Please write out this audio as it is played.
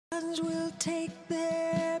sons will take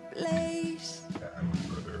their place.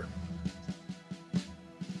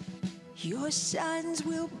 Your sons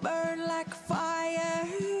will burn like fire.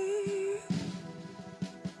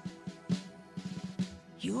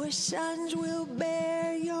 Your sons will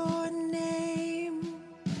bear your name.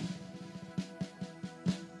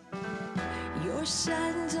 Your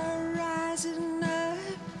sons are rising up.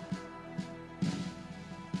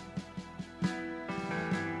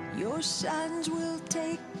 Your sons will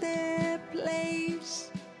take their place.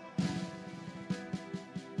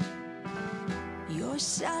 Your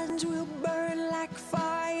sons will burn like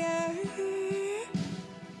fire.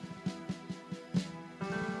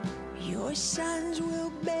 Your sons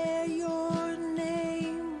will bear your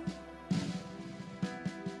name.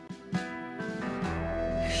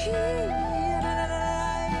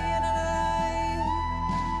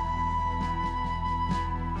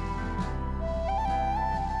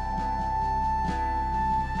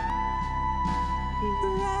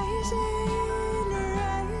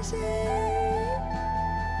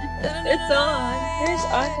 It's on. Here's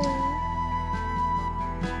Arthur.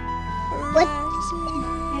 What's him?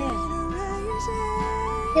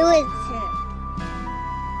 Who is him?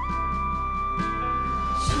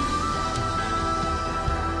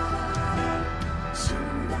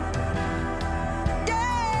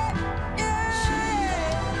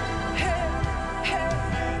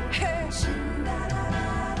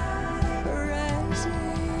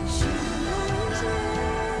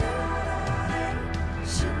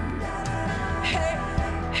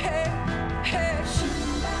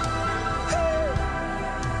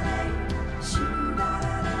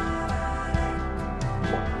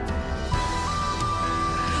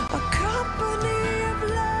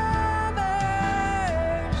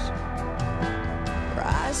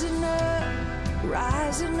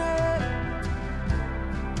 Rising up.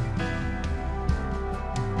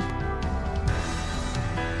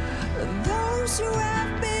 Those who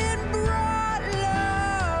have been brought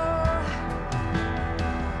low.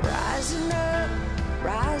 Rising up,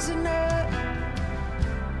 rising up.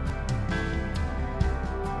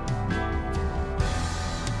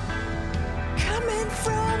 Coming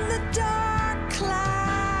from the dark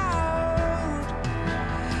cloud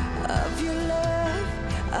of your love,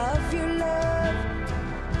 of your love.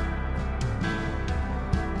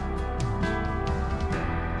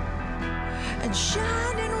 And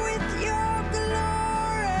shining with your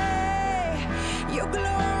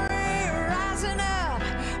glory, rising up,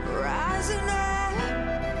 rising up.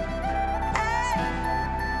 Hey.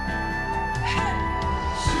 Hey.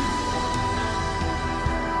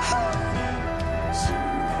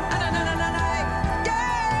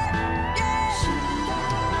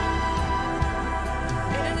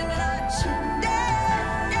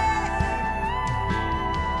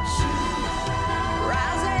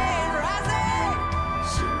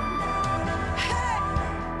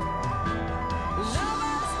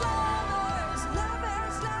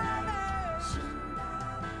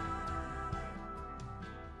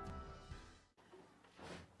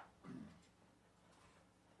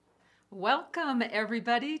 Welcome,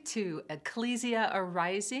 everybody, to Ecclesia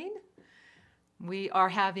Arising. We are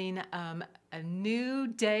having a new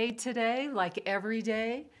day today, like every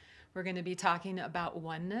day. We're going to be talking about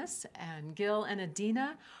oneness, and Gil and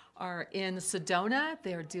Adina are in Sedona.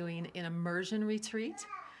 They're doing an immersion retreat.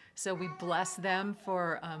 So we bless them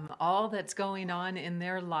for all that's going on in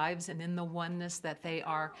their lives and in the oneness that they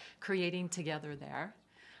are creating together there.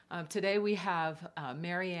 Today we have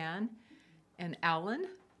Marianne and Alan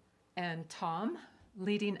and Tom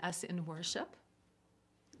leading us in worship.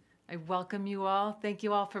 I welcome you all. Thank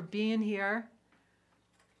you all for being here.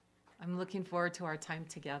 I'm looking forward to our time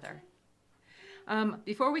together.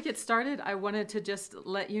 Before we get started, I wanted to just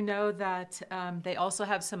let you know that they also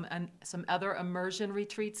have some other immersion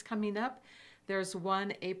retreats coming up. There's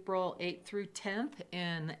one April 8th through 10th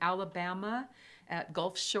in Alabama at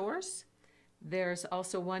Gulf Shores. There's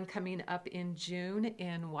also one coming up in June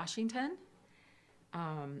in Washington.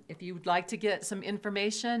 If you would like to get some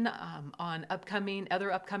information on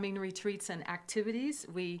other upcoming retreats and activities,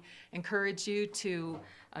 we encourage you to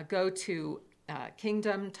go to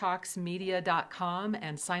kingdomtalksmedia.com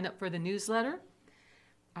and sign up for the newsletter.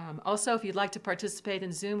 Also, if you'd like to participate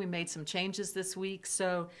in Zoom, we made some changes this week,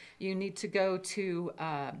 so you need to go to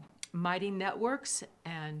Mighty Networks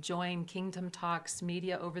and join Kingdom Talks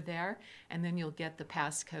Media over there, and then you'll get the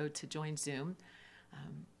passcode to join Zoom.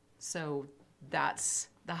 So that's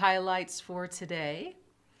the highlights for today,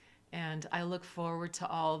 and I look forward to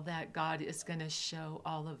all that God is going to show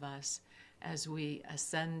all of us as we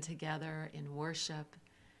ascend together in worship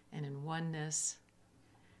and in oneness.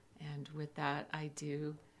 And with that, I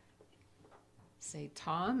do Say,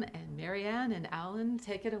 Tom and Marianne and Alan,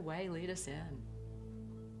 take it away, lead us in.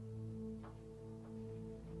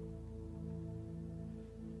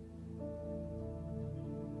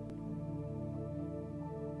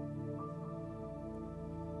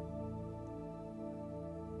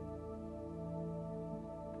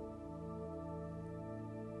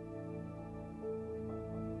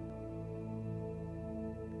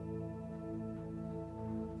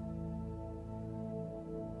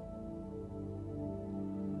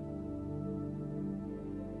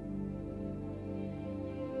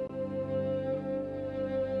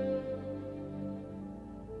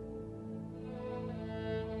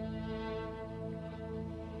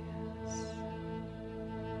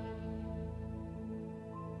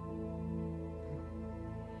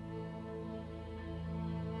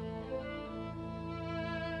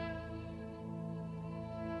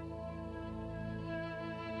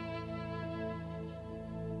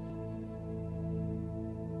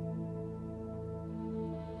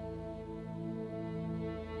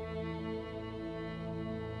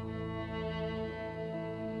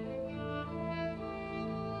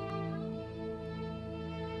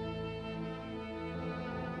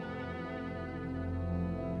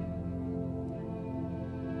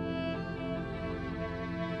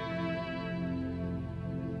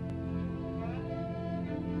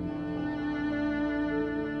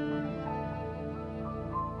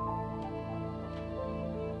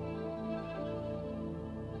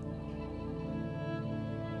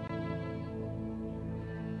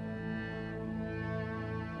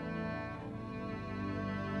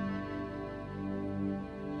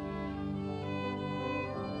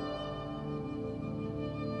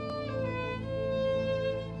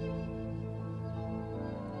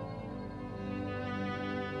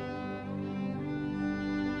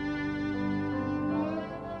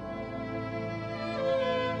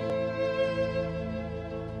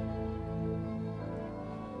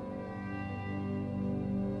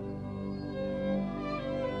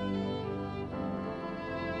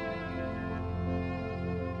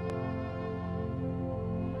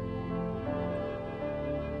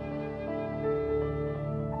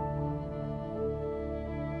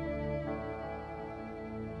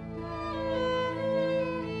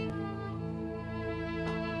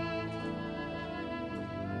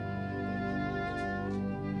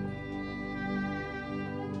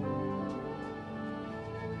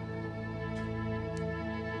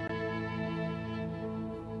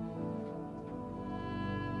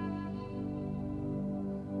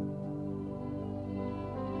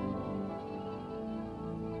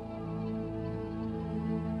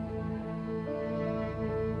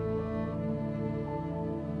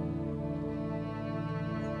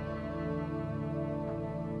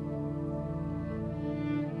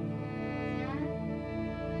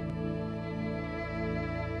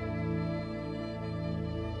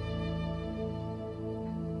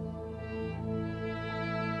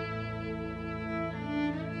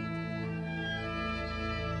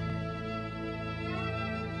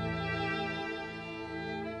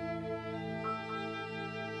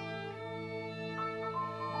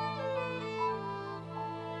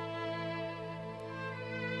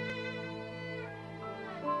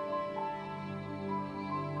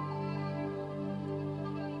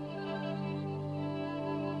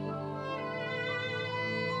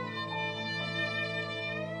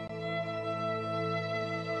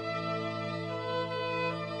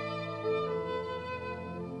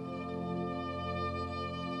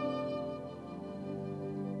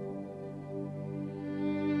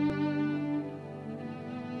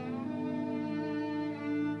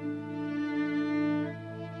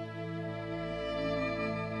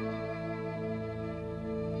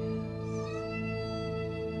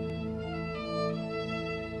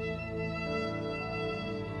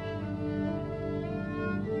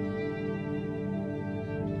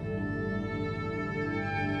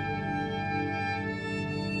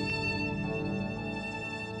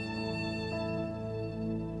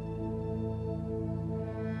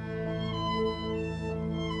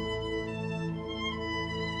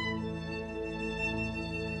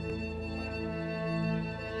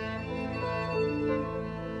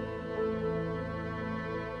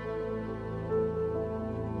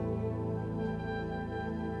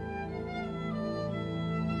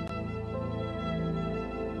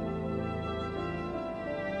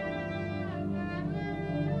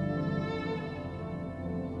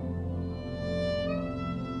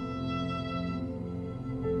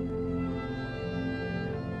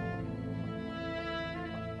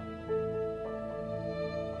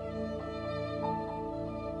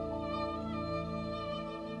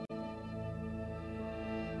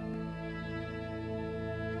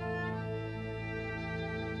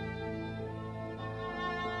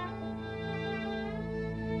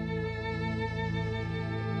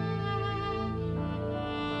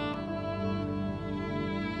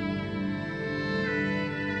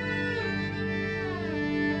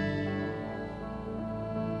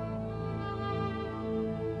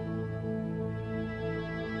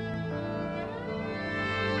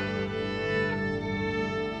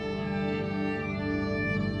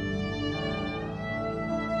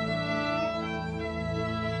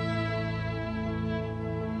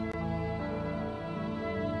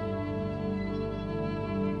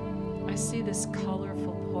 see this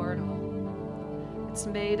colorful portal. It's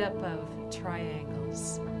made up of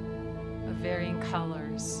triangles of varying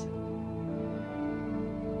colors.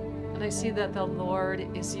 And I see that the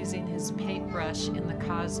Lord is using his paintbrush in the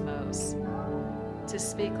cosmos to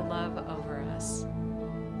speak love over us.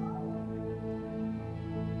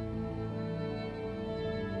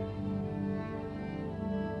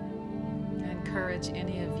 I encourage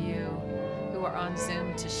any of you who are on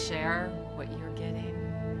Zoom to share what you're getting.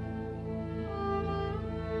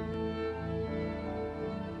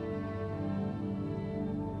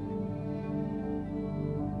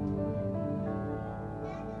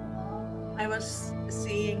 I was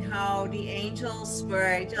seeing how the angels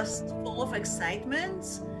were just full of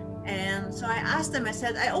excitement. And so I asked them, I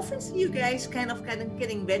said, I often see you guys kind of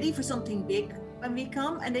getting ready for something big when we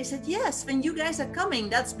come. And they said, yes, when you guys are coming,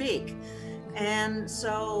 that's big. And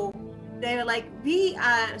so they were like, we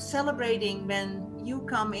are celebrating when you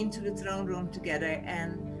come into the throne room together.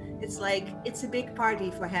 And it's like, it's a big party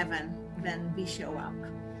for heaven when we show up.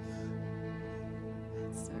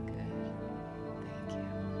 That's so good. Thank you.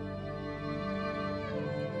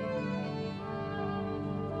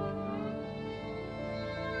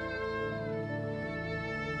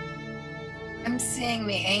 I'm seeing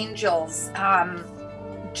the angels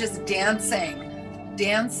just dancing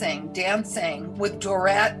with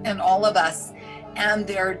Dorette and all of us. And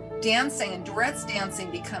they're dancing, and Dorette's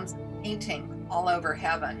dancing becomes painting all over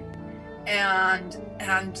heaven. And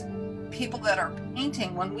people that are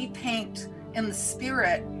painting, when we paint in the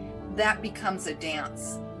spirit, that becomes a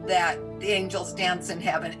dance that the angels dance in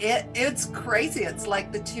heaven. It's crazy. It's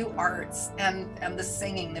like the two arts and the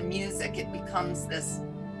singing, the music, it becomes this,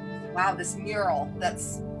 wow, this mural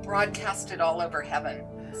that's broadcasted all over heaven.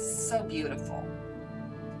 It's so beautiful.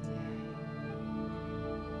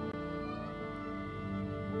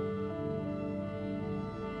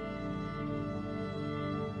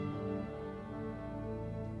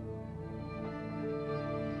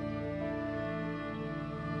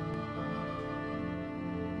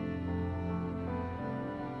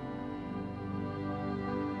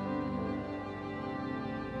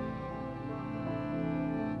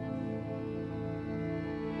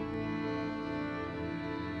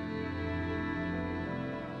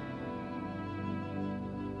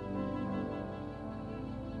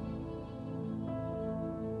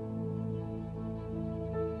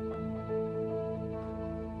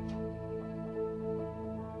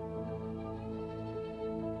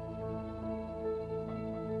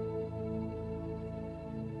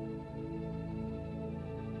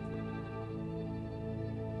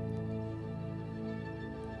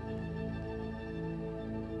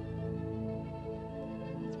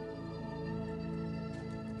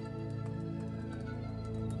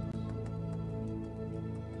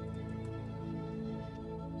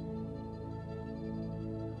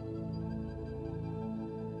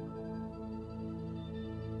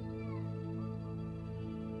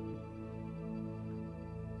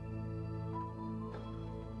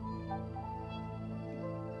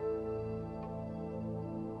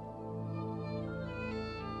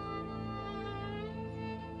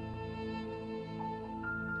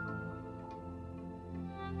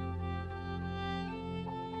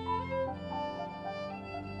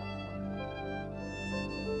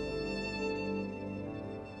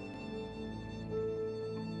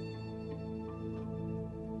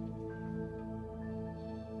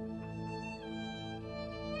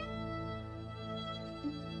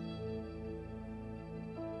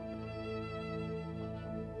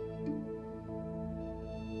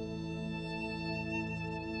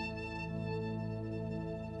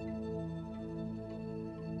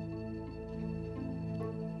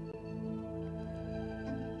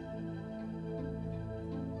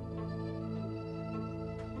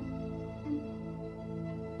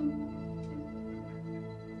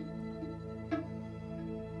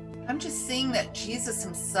 I'm just seeing that Jesus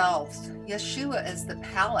himself, Yeshua, is the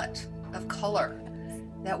palette of color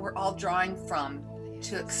that we're all drawing from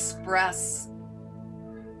to express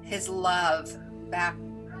his love back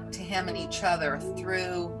to him and each other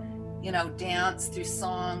through, dance, through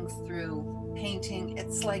song, through painting.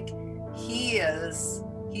 It's like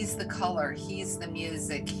he's the color, he's the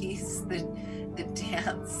music, he's the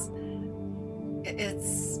dance.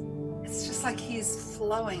 It's just like he's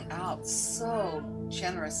flowing out so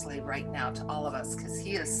generously right now to all of us because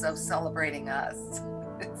he is so celebrating us.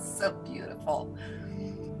 It's so beautiful.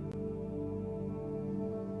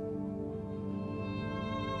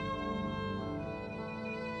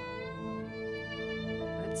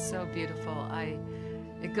 It's so beautiful.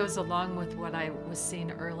 It goes along with what I was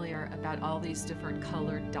seeing earlier about all these different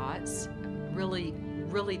colored dots really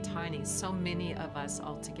really tiny, so many of us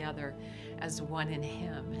all together as one in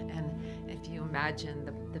him. And if you imagine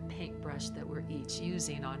the paintbrush that we're each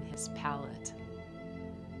using on his palette.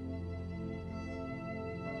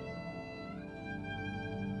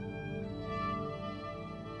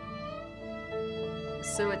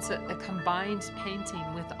 So it's a combined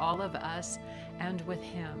painting with all of us and with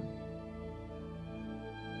him.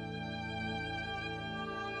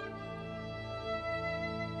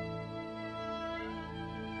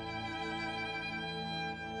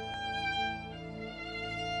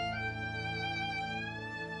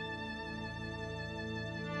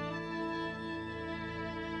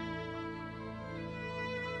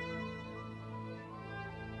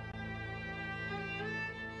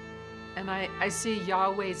 And I see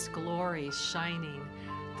Yahweh's glory shining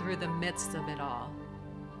through the midst of it all.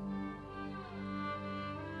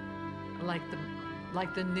 Like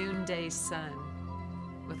the noonday sun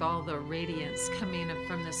with all the radiance coming up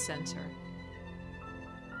from the center.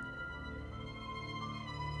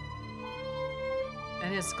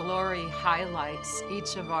 And his glory highlights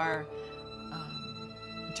each of our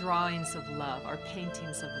drawings of love, our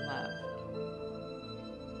paintings of love.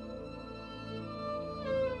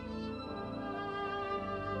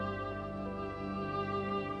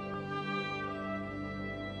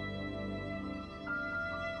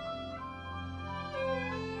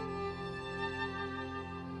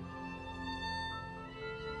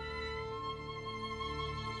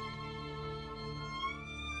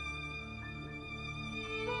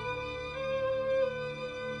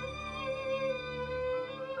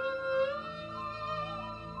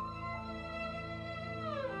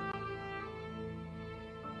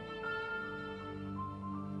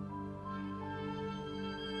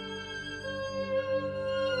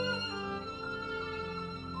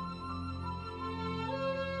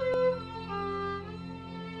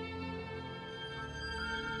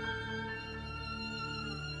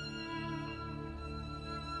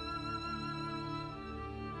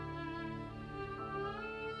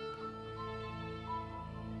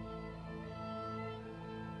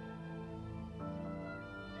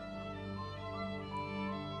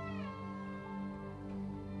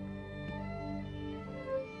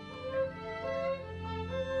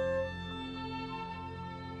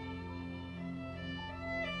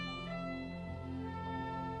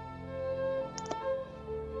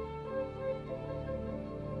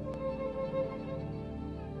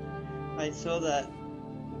 I saw that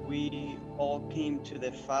we all came to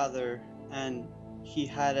the Father and he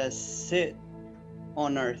had us sit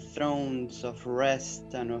on our thrones of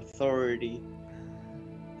rest and authority.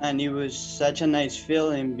 And it was such a nice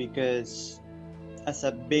feeling because as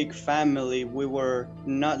a big family, we were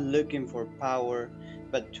not looking for power,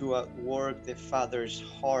 but to outwork the Father's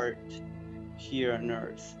heart here on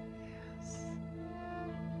earth.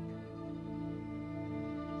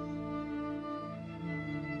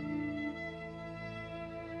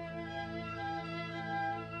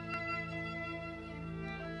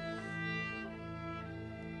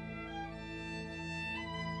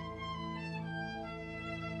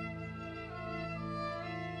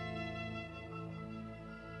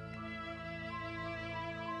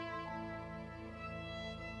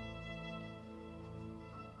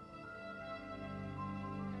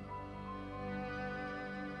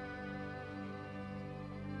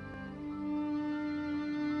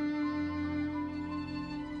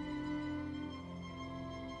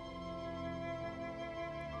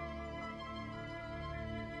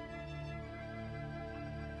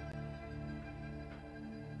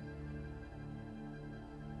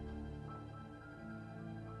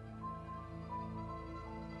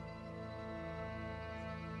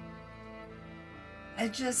 I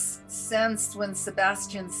just sensed when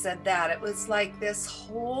Sebastian said that, it was like this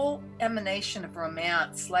whole emanation of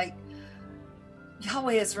romance, like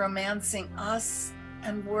Yahweh is romancing us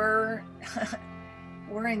and we're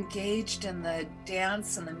engaged in the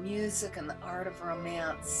dance and the music and the art of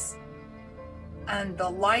romance. And the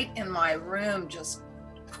light in my room just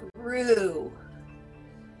grew.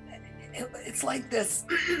 It's like this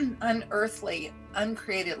unearthly,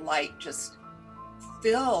 uncreated light just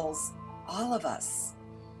fills all of us.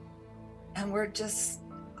 And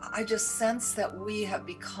I just sense that we have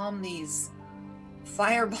become these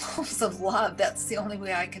fireballs of love. That's the only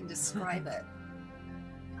way I can describe it.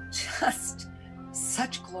 Just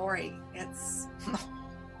such glory. It's,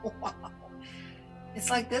 wow. It's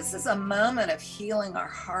like this is a moment of healing our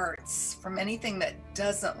hearts from anything that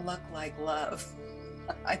doesn't look like love.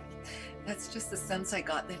 That's just the sense I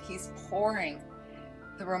got, that he's pouring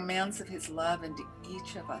the romance of his love into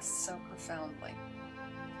each of us so profoundly.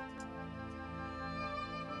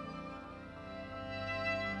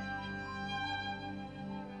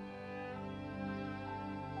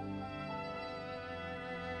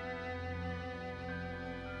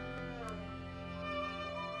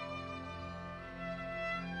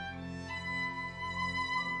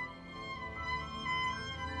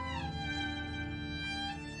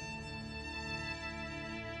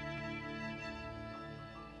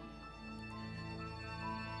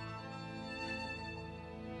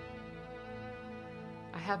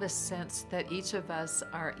 have a sense that each of us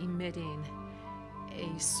are emitting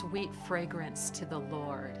a sweet fragrance to the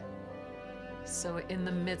Lord. So in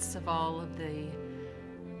the midst of all of the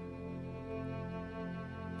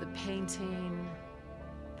painting,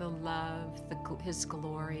 the love, His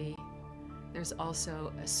glory, there's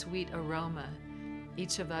also a sweet aroma,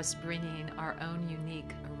 each of us bringing our own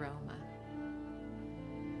unique aroma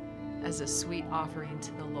as a sweet offering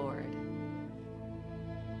to the Lord.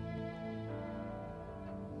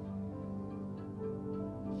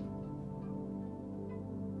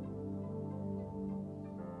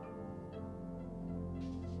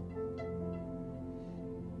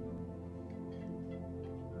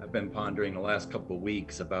 I've been pondering the last couple of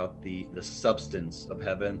weeks about the substance of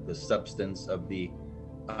heaven, the substance of the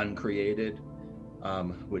uncreated,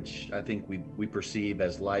 which I think we perceive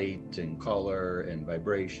as light and color and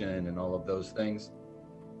vibration and all of those things.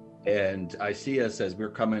 And I see us as we're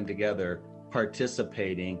coming together,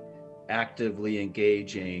 participating, actively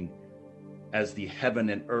engaging as the heaven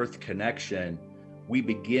and earth connection. We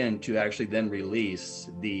begin to actually then release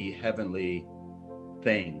the heavenly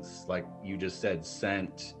things, like you just said,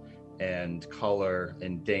 scent and color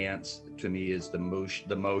and dance. To me is the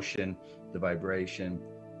motion, the vibration.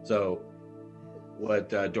 So what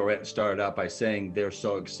Dorette started out by saying they're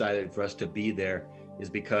so excited for us to be there is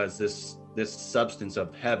because this substance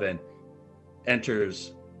of heaven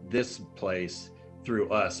enters this place through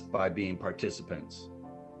us by being participants.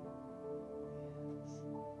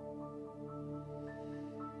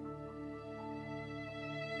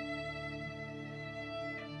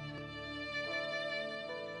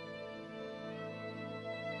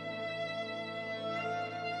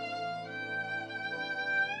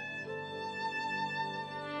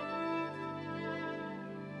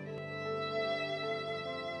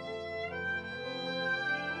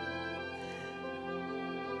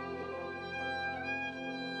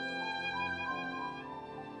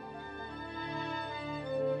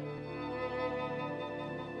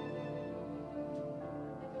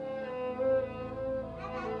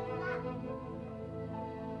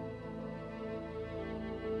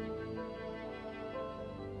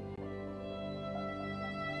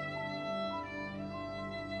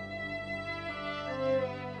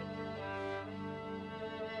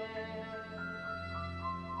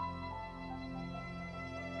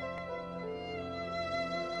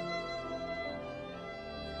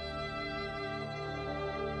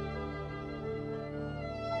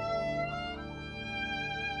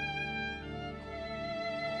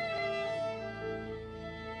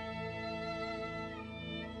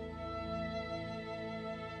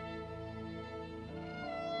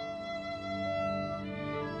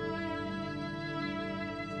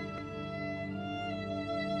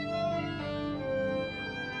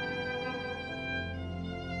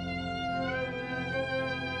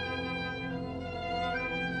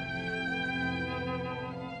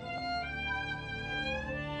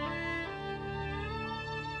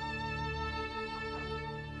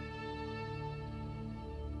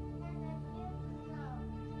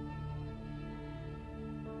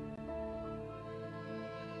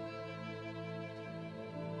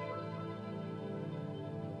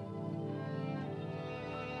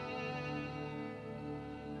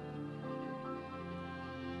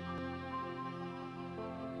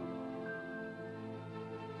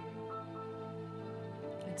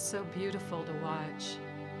 It's so beautiful to watch.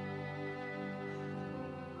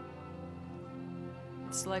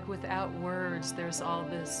 It's like without words, there's all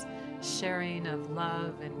this sharing of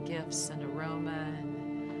love and gifts and aroma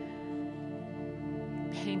and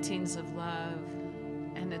paintings of love.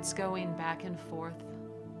 And it's going back and forth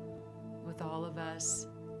with all of us,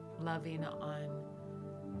 loving on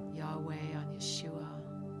Yahweh, on Yeshua,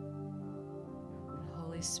 and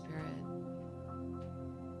Holy Spirit.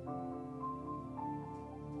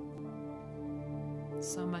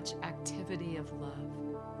 So much activity of love.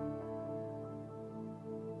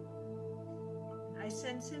 I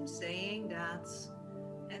sense him saying that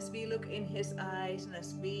as we look in his eyes and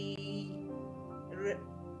as we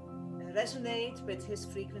resonate with his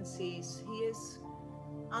frequencies, he is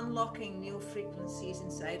unlocking new frequencies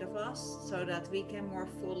inside of us so that we can more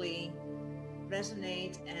fully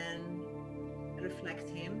resonate and reflect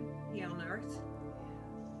him here on earth.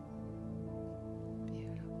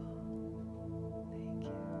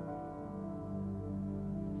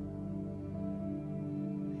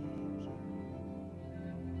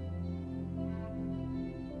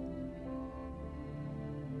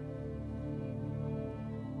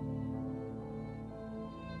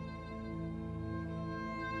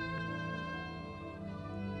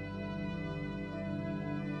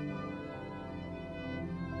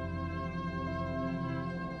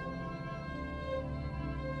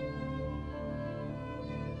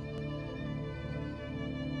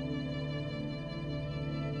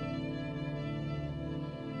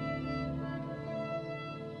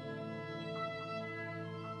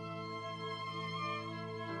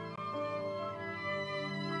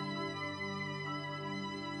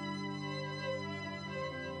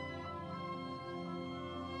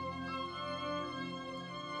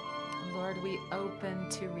 Lord, we open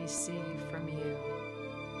to receive from you.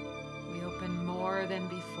 We open more than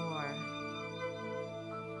before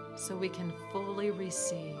so we can fully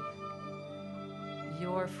receive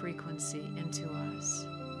your frequency into us.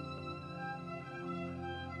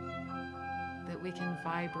 That we can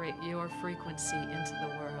vibrate your frequency into the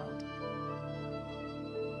world.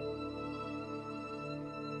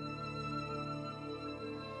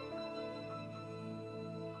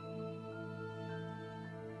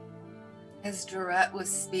 As Dorette was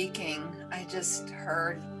speaking, I just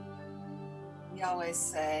heard Yahweh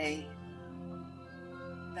say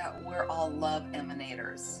that we're all love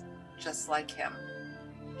emanators, just like him,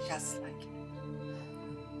 just like him.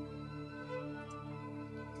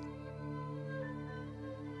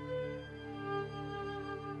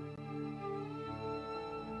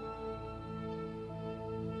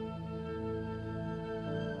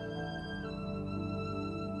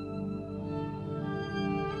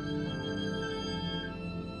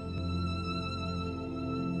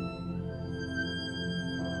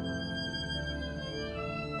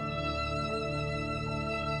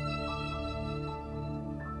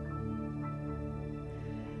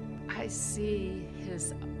 I see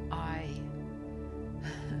his eye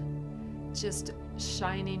just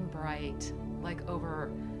shining bright, like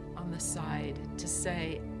over on the side, to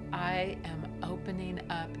say, I am opening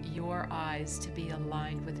up your eyes to be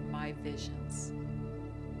aligned with my visions.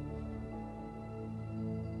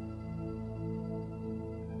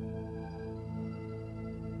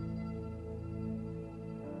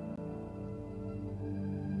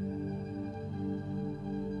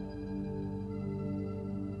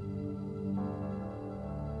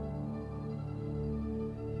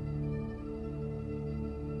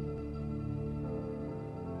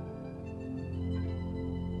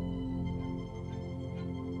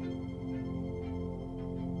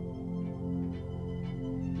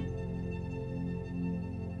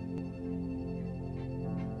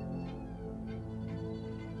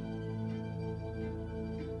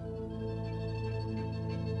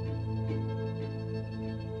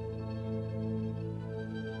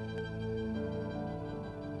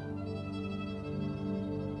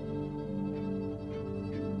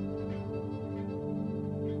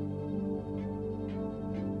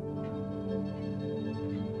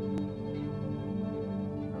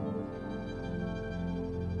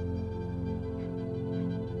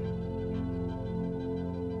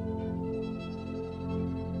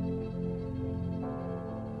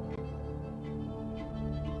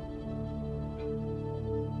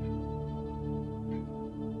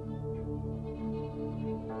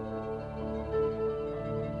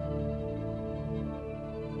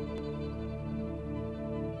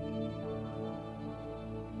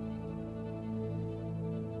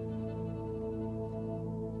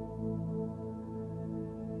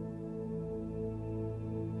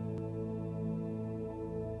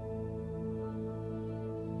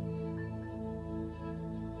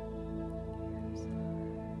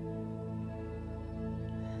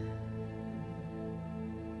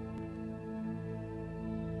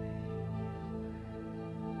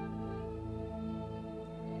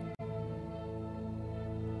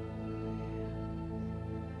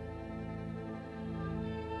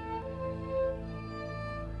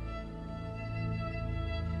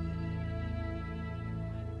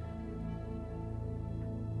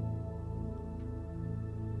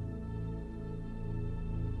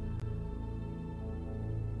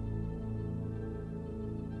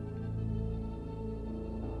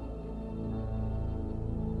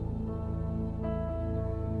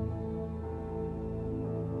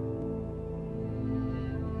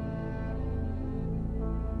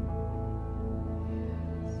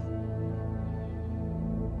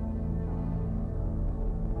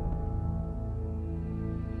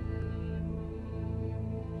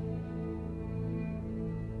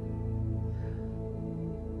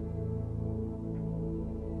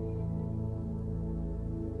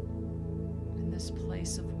 This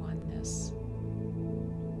place of oneness,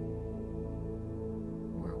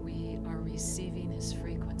 where we are receiving his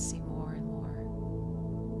frequency more and more,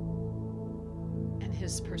 and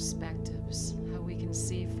his perspectives, how we can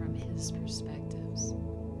see from his perspectives.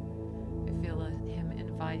 I feel him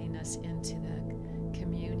inviting us into the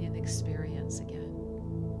communion experience again.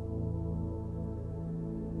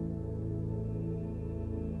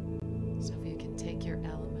 So if you can take your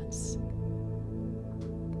elements.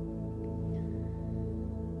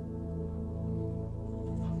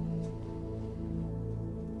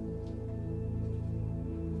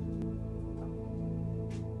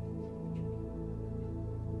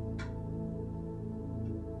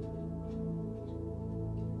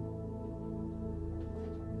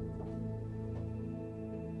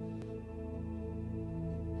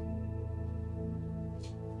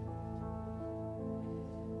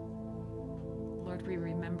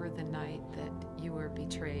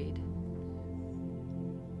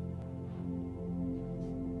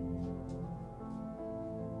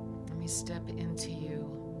 step into you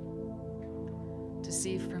to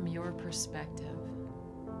see from your perspective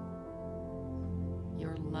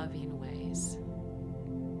your loving ways.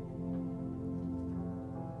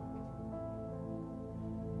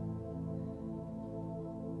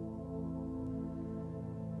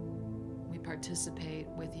 We participate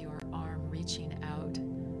with your arm reaching out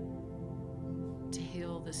to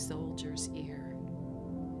heal the soldier's ear.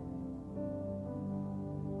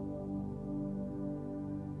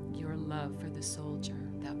 Your love for the soldier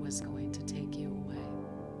that was going to take you away.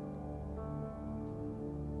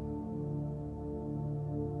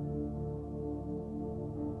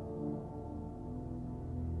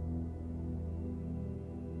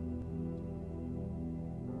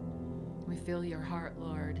 We feel your heart,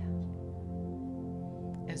 Lord,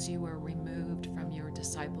 as you were removed from your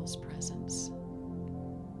disciples' presence.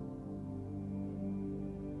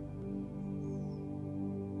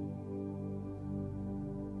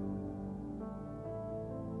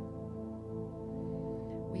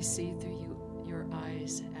 We see through your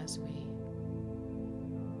eyes as we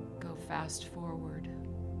go fast forward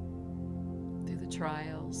through the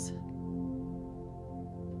trials,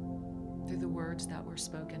 through the words that were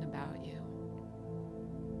spoken about you.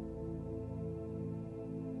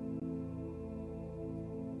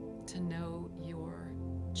 To know your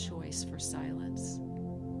choice for silence.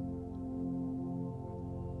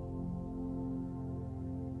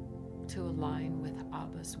 To align with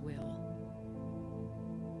Abba's will.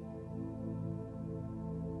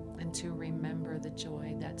 And to remember the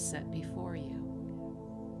joy that's set before you.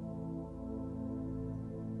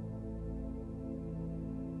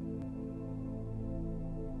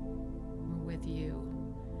 We're with you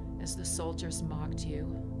as the soldiers mocked you,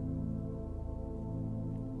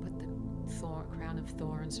 put the crown of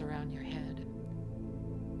thorns around your head,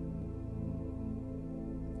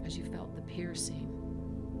 as you felt the piercing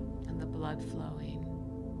and the blood flowing.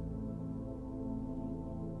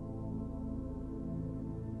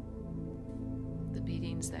 The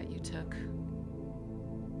beatings that you took,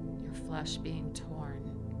 your flesh being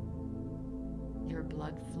torn, your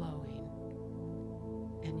blood flowing,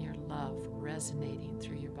 and your love resonating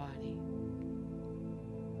through your body.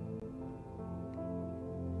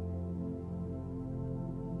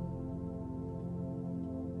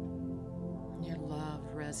 Your love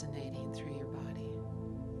resonating through your body.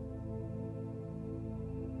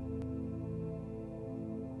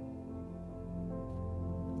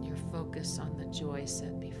 Your focus on the joy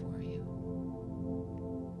set before you.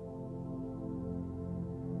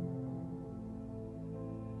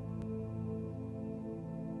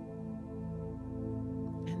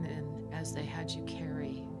 And then as they had you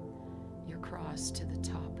carry your cross to the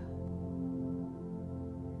top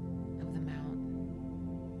of the mountain,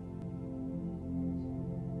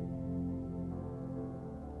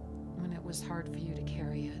 when it was hard for you to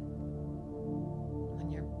carry it, when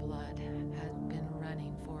your blood had been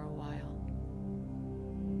running for a while,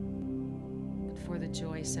 but for the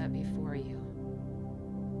joy set before you,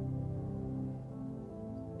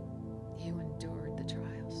 you endured the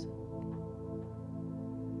trials.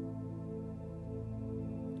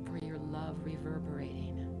 For your love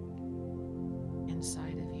reverberating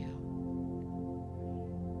inside of you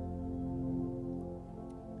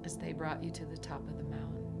as they brought you to the top of the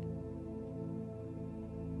mountain.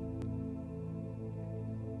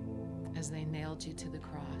 As they nailed you to the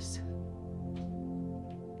cross,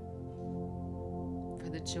 for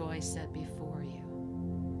the joy set before you,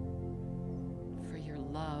 for your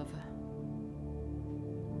love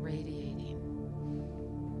radiating.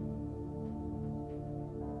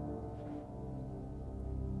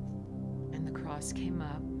 And the cross came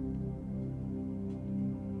up,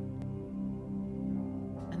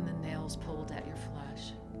 and the nails pulled at your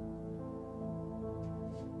flesh.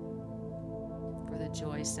 For the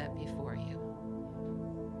joy set before you.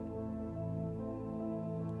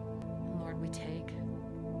 And Lord, we take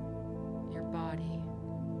your body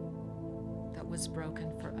that was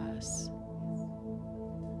broken for us,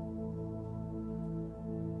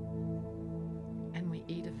 and we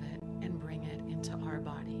eat of it and bring it into our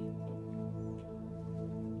body.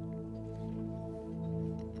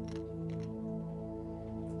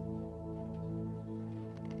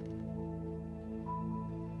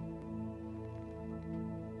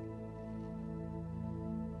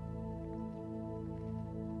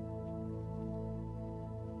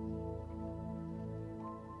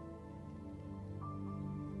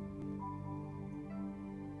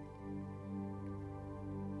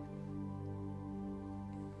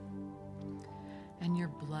 And your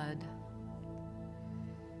blood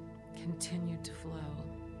continued to flow.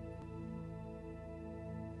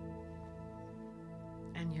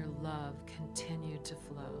 And and your love continued to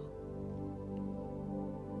flow.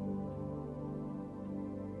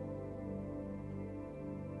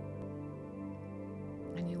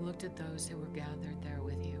 And you looked at those who were gathered there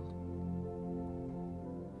with you.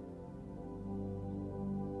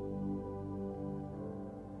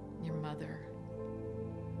 Your mother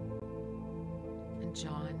and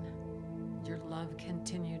John, your love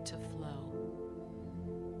continued to flow.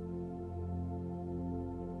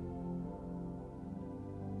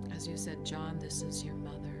 As you said, John, this is your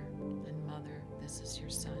mother, and mother, this is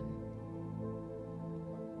your son.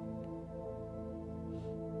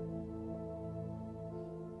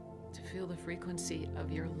 To feel the frequency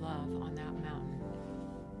of your love on that mountain.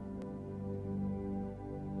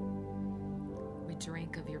 We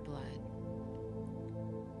drink of your blood.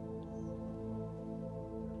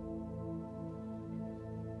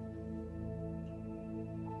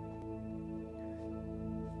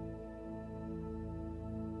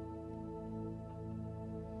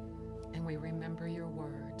 And we remember your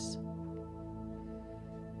words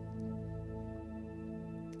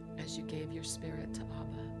as you gave your spirit to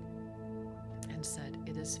Abba and said,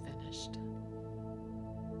 "It is finished."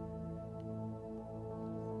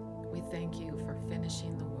 We thank you for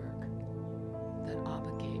finishing the work that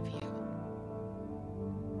Abba gave you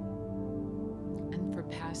and for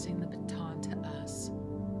passing the baton to us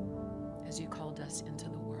as you called us into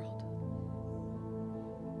the world.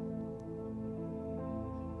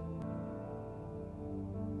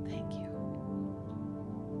 Thank you.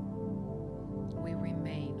 We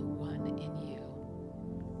remain one in you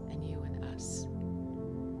and you in us.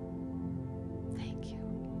 Thank you.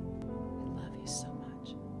 We love you so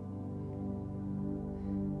much.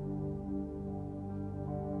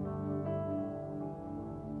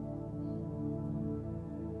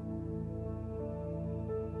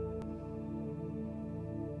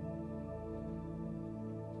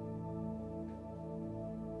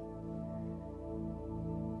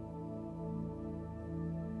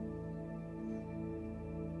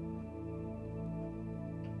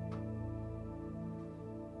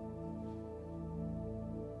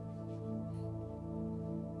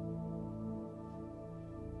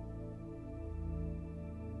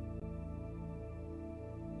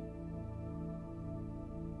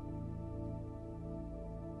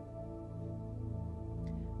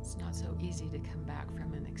 It's not so easy to come back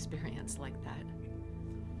from an experience like that.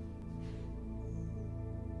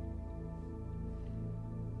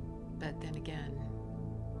 But then again,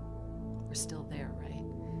 we're still there, right?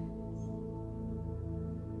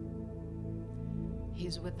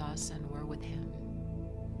 He's with us and we're with him.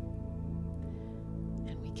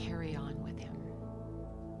 And we carry on with him.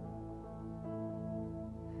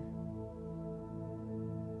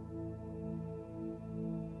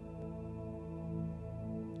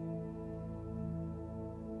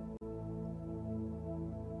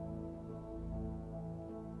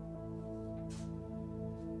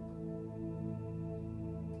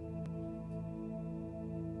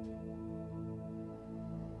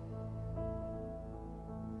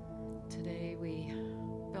 Today we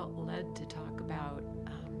felt led to talk about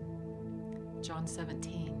John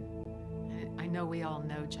 17. I know we all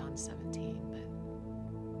know John 17, but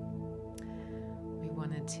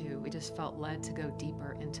we just felt led to go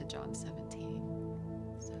deeper into John 17.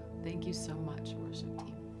 So thank you so much, worship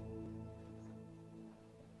team.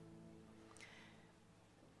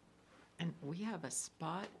 And we have a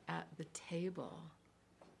spot at the table.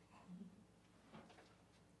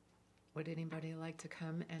 Would anybody like to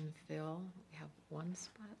come and fill? We have one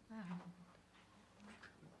spot left.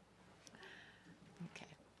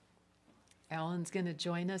 Okay. Alan's going to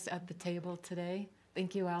join us at the table today.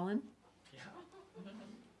 Thank you, Alan. Yeah.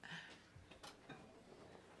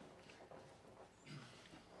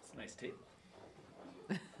 It's a nice table.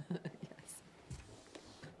 Yes.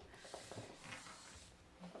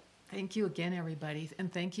 Thank you again, everybody.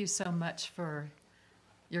 And thank you so much for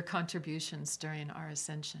your contributions during our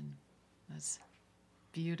ascension. That's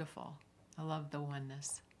beautiful. I love the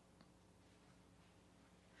oneness.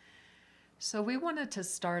 So we wanted to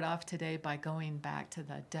start off today by going back to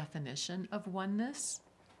the definition of oneness.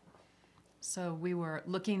 So we were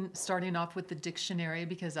starting off with the dictionary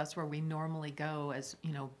because that's where we normally go as,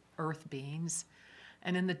 earth beings.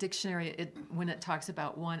 And in the dictionary, when it talks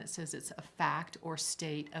about one, it says it's a fact or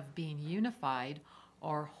state of being unified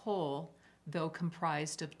or whole, though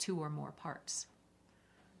comprised of two or more parts.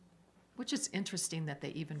 Which is interesting that they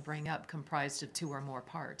even bring up comprised of two or more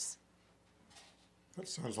parts. That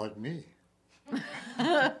sounds like me.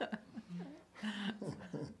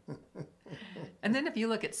 And then if you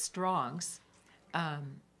look at Strong's,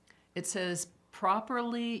 it says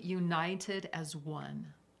properly united as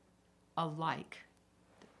one. alike,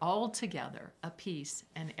 all together, a piece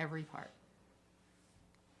in every part.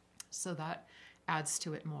 So that adds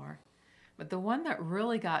to it more. But the one that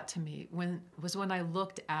really got to me was when I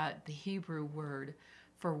looked at the Hebrew word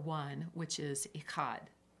for one, which is echad.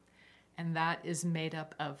 And that is made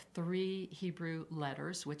up of 3 Hebrew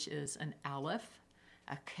letters, which is an aleph,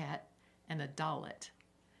 a ket, and a dalet.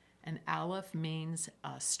 An aleph means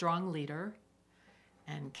a strong leader,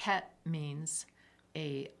 and ket means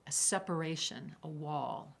a separation, a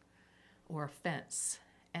wall, or a fence.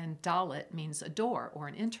 And dalet means a door or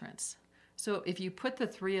an entrance. So if you put the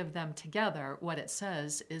 3 of them together, what it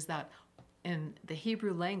says is that in the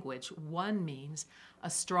Hebrew language, one means a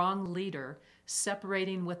strong leader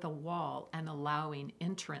separating with a wall and allowing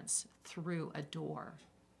entrance through a door,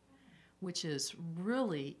 which is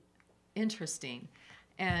really interesting.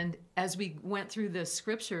 And as we went through the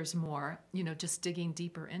scriptures more, just digging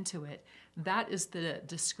deeper into it, that is the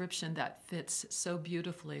description that fits so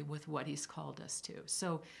beautifully with what he's called us to.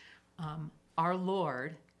 So our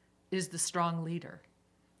Lord is the strong leader,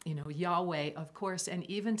 Yahweh, of course, and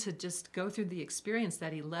even to just go through the experience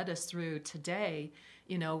that he led us through today,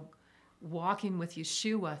 walking with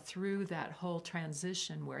Yeshua through that whole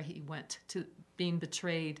transition where he went to being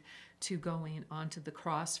betrayed to going onto the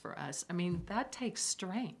cross for us. I mean, that takes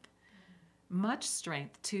strength, much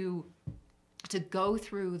strength to go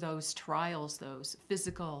through those trials, those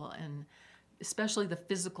physical, and especially the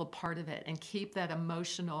physical part of it, and keep that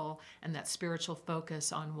emotional and that spiritual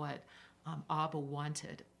focus on what Abba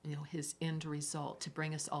wanted, his end result, to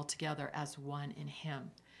bring us all together as one in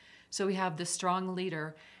him. So we have the strong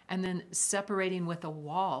leader, and then separating with a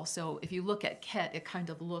wall. So if you look at Ket, it kind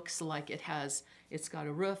of looks like it's got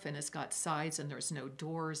a roof and it's got sides and there's no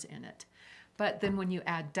doors in it. But then when you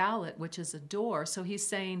add Dalet, which is a door, so he's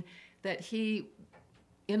saying that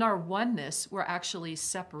in our oneness, we're actually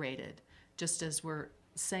separated. Just as we're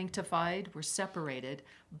sanctified, we're separated,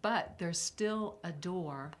 but there's still a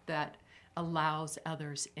door that allows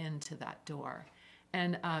others into that door.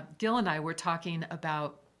 And Gil and I were talking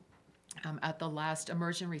about at the last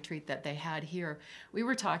immersion retreat that they had here, we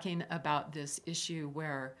were talking about this issue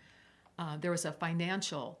where there was a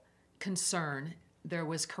financial concern. There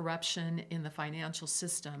was corruption in the financial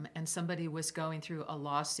system, and somebody was going through a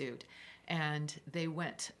lawsuit, and they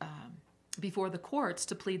went before the courts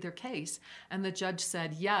to plead their case. And the judge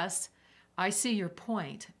said, yes, I see your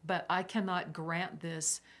point, but I cannot grant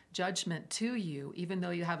this judgment to you, even though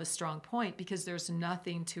you have a strong point, because there's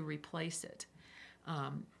nothing to replace it.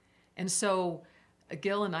 And so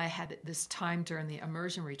Gil and I had this time during the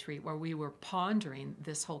immersion retreat where we were pondering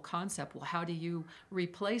this whole concept. Well, how do you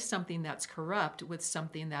replace something that's corrupt with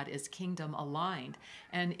something that is kingdom aligned?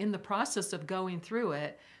 And in the process of going through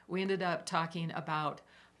it, we ended up talking about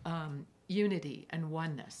unity and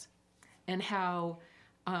oneness, and how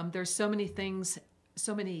there's so many things,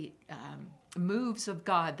 so many moves of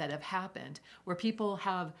God that have happened where people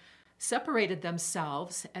have separated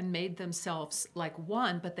themselves and made themselves like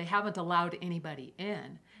one, but they haven't allowed anybody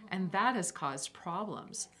in. And that has caused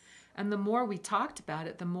problems. And the more we talked about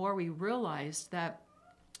it, the more we realized that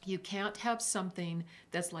you can't have something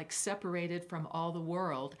that's like separated from all the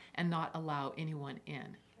world and not allow anyone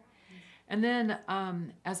in. And then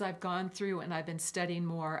as I've gone through and I've been studying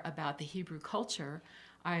more about the Hebrew culture,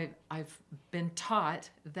 I've been taught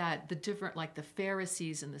that the different, like the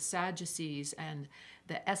Pharisees and the Sadducees and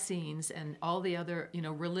the Essenes and all the other,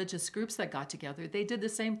 religious groups that got together, they did the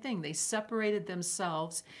same thing. They separated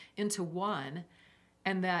themselves into one,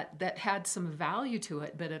 and that had some value to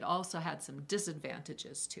it, but it also had some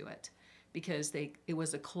disadvantages to it because it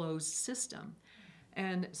was a closed system.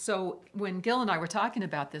 And so when Gil and I were talking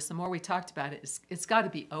about this, the more we talked about it, it's got to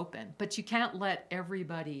be open, but you can't let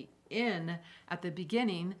everybody in at the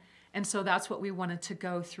beginning. And so that's what we wanted to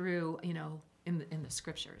go through, in the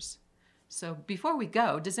scriptures. So before we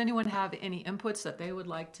go, does anyone have any inputs that they would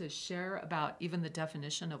like to share about even the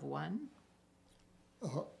definition of one?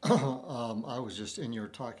 I was just in here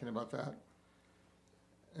talking about that,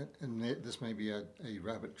 and this may be a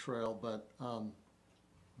rabbit trail, but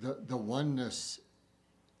the oneness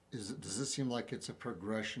does this seem like it's a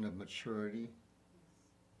progression of maturity?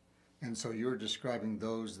 And so you're describing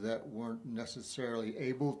those that weren't necessarily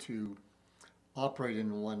able to operate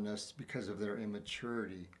in oneness because of their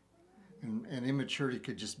immaturity. And immaturity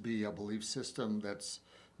could just be a belief system that's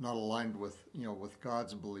not aligned with, with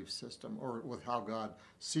God's belief system or with how God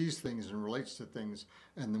sees things and relates to things.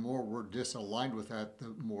 And the more we're disaligned with that,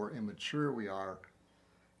 the more immature we are,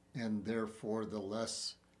 and therefore the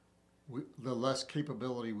less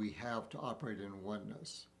capability we have to operate in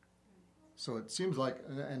oneness. So it seems like,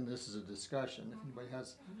 and this is a discussion, if anybody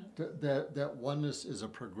has, that oneness is a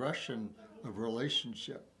progression of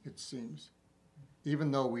relationship, it seems. Even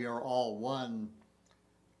though we are all one,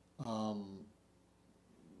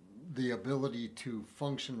 the ability to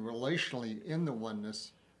function relationally in the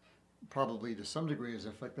oneness probably to some degree is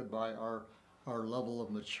affected by our level of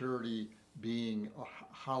maturity being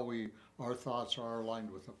how our thoughts are aligned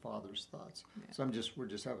with the Father's thoughts. Yeah. So we're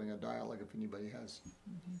just having a dialogue if anybody has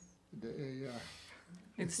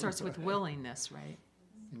it starts with willingness, right?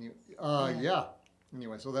 Yeah.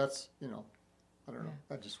 Anyway, so that's, I don't know.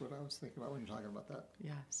 That's just what I was thinking about when you're talking about that.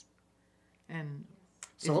 Yes. And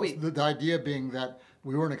so the idea being that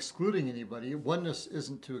we weren't excluding anybody. Oneness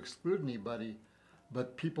isn't to exclude anybody,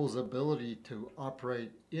 but people's ability to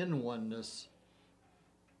operate in oneness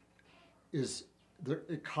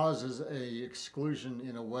it causes a exclusion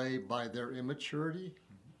in a way by their immaturity.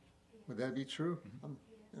 Would that be true?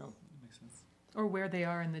 Makes sense. Or where they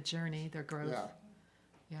are in the journey, their growth.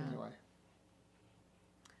 Yeah. Anyway.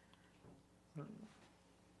 So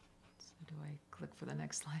do I click for the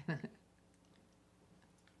next slide? Or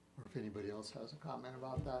if anybody else has a comment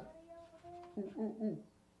about that.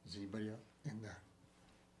 Is anybody in the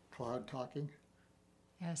cloud talking?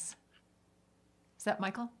 Yes. Is that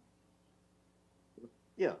Michael?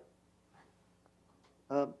 Yeah.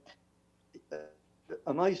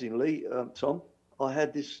 Amazingly, Tom, I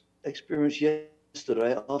had this experience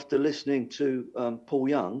yesterday after listening to Paul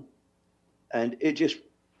Young, and it just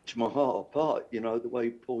tore my heart apart, the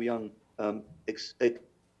way Paul Young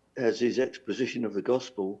has his exposition of the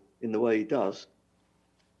gospel in the way he does.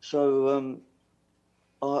 So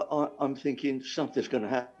I'm thinking something's going to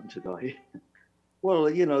happen today. Well,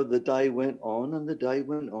 the day went on and the day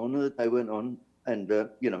went on and the day went on. And,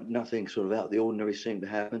 nothing sort of out of the ordinary seemed to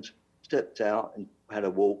happen. Stepped out and had a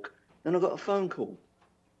walk. Then I got a phone call.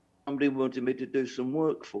 Somebody wanted me to do some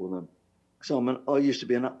work for them. So I used to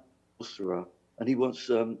be an upholsterer, and he wants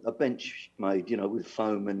a bench made, with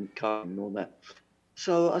foam and cutting and all that.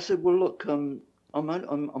 So I said, well, look, I'm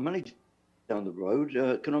only down the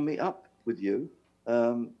road. Can I meet up with you?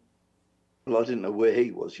 Well, I didn't know where he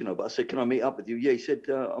was, but I said, can I meet up with you? Yeah, he said,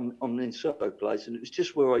 I'm in Soho Place, and it was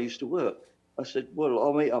just where I used to work. I said, well,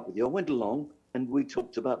 I'll meet up with you. I went along and we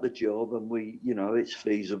talked about the job and it's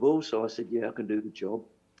feasible. So I said, yeah, I can do the job.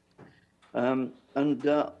 And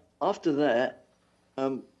after that,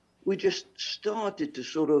 we just started to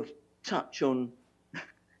sort of touch on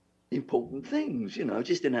important things,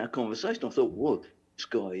 just in our conversation. I thought, well, this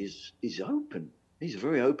guy is open. He's a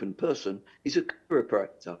very open person. He's a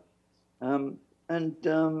chiropractor.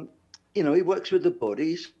 He works with the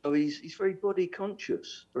body, so he's very body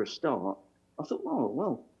conscious for a start. I thought, oh,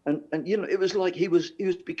 well, and it was like he was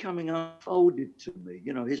becoming unfolded to me,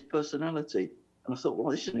 his personality. And I thought,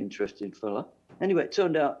 well, this is an interesting fella. Anyway, it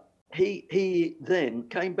turned out he then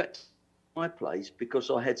came back to my place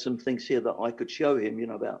because I had some things here that I could show him,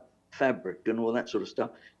 about fabric and all that sort of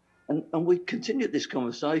stuff. And we continued this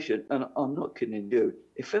conversation, and I'm not kidding you.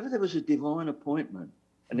 If ever there was a divine appointment,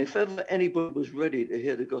 and if ever anybody was ready to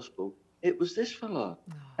hear the gospel, it was this fella.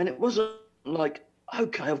 Oh. And it wasn't like,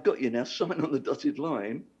 okay, I've got you now, sign on the dotted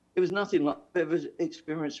line. It was nothing like I've ever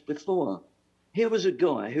experienced before. Here was a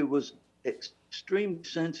guy who was extremely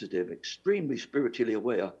sensitive, extremely spiritually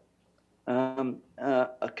aware,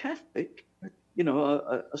 a Catholic,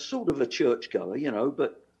 a sort of a churchgoer,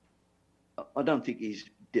 but I don't think he's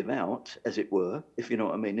devout, as it were, if you know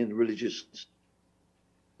what I mean, in the religious sense.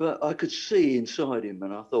 But I could see inside him,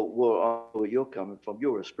 and I thought, well, I know where you're coming from.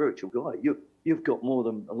 You're a spiritual guy. You've got more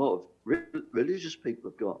than a lot of religious people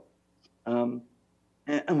have got.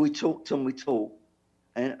 And we talked and we talked,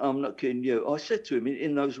 and I'm not kidding you. I said to him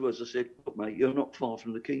in those words, I said, look, mate, you're not far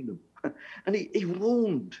from the kingdom. And he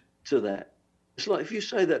warmed to that. It's like if you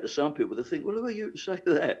say that to some people, they think, well, who are you to say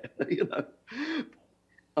that?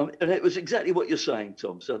 And it was exactly what you're saying,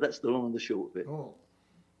 Tom. So that's the long and the short of it. Oh,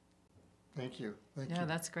 thank you. Yeah,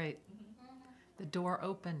 that's great. The door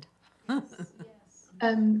opened.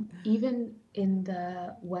 Even in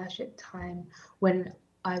the worship time, when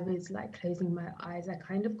I was like closing my eyes, I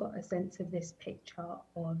kind of got a sense of this picture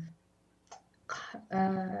of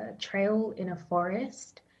a trail in a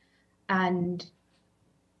forest, and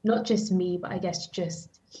not just me, but I guess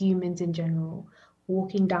just humans in general,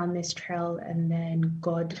 walking down this trail, and then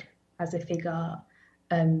God as a figure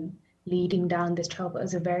leading down this trail. But it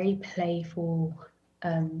was a very playful,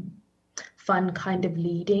 fun kind of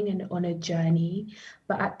leading and on a journey.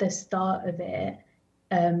 But at the start of it,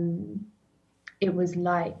 it was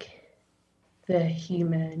like the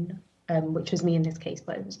human which was me in this case,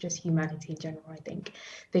 but it was just humanity in general, I think.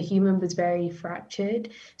 The human was very fractured,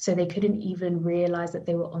 so they couldn't even realize that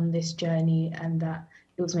they were on this journey and that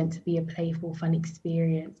it was meant to be a playful, fun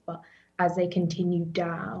experience. But as they continued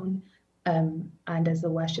down, and as the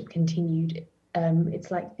worship continued,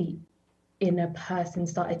 it's like the inner person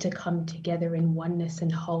started to come together in oneness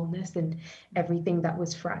and wholeness, and everything that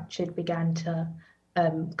was fractured began to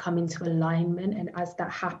come into alignment. And as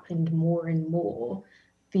that happened more and more,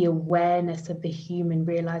 the awareness of the human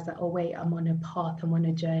realized that, oh wait, I'm on a path, I'm on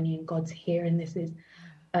a journey, and God's here, and this is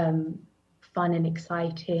fun and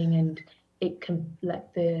exciting, and it can,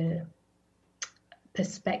 like, the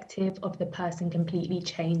perspective of the person completely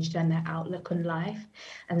changed and their outlook on life.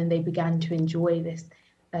 And then they began to enjoy this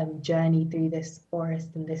journey through this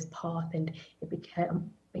forest and this path, and it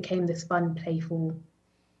became this fun, playful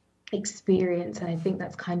experience. And I think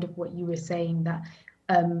that's kind of what you were saying, that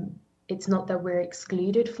it's not that we're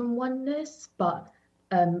excluded from oneness, but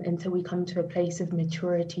until we come to a place of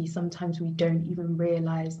maturity, sometimes we don't even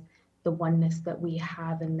realize the oneness that we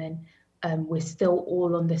have, and then we're still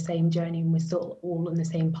all on the same journey, and we're still all on the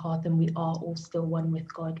same path, and we are all still one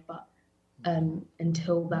with God. But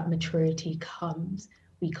until that maturity comes,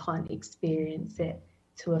 we can't experience it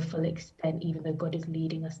to a full extent, even though God is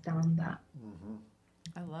leading us down that. Mm-hmm.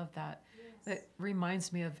 I love that. It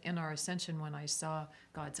reminds me of in our ascension when I saw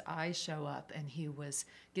God's eyes show up, and he was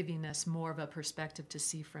giving us more of a perspective to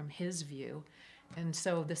see from his view. And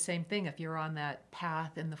so the same thing, if you're on that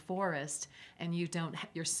path in the forest and you don't,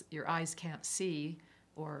 your eyes can't see,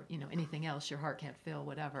 or anything else, your heart can't feel,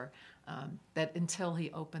 whatever, that until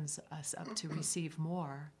he opens us up to receive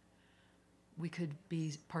more, we could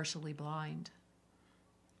be partially blind.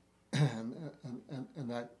 And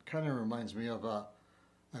that kind of reminds me of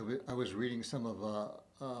I was reading some of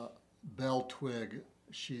Belle Twigg.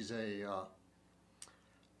 She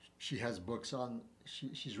has books on.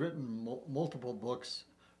 She's written multiple books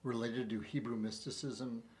related to Hebrew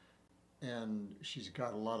mysticism, and she's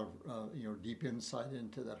got a lot of deep insight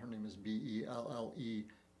into that. Her name is Belletwigg,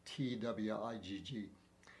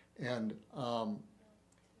 and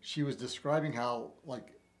she was describing how,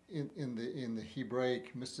 like, in the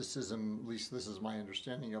Hebraic mysticism, at least this is my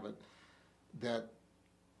understanding of it, that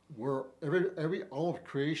all of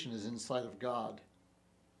creation is inside of God.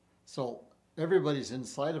 So everybody's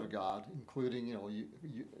inside of God, including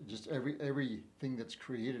just everything that's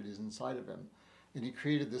created is inside of him, and he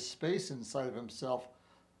created this space inside of himself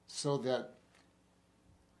so that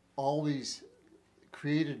all these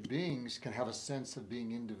created beings can have a sense of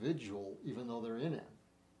being individual, even though they're in him,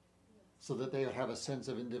 so that they have a sense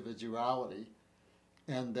of individuality,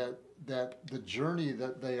 and that the journey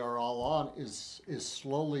that they are all on is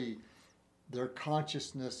slowly their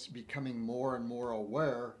consciousness becoming more and more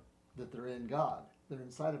aware that they're in God, they're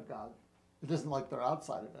inside of God. It isn't like they're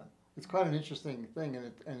outside of him. It's quite an interesting thing,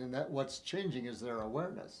 and in that what's changing is their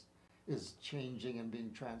awareness is changing and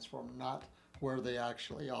being transformed, not where they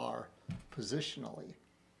actually are positionally.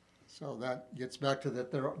 So that gets back to that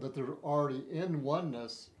they're already in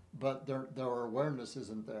oneness, but their awareness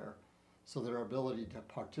isn't there. So their ability to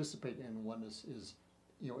participate in oneness is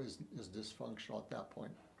dysfunctional at that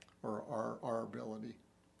point, or our ability.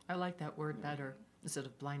 I like that word better instead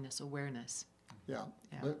of blindness, awareness. Yeah.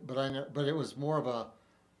 But it was more of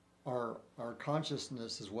our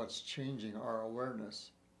consciousness is what's changing. Our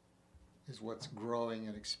awareness is what's growing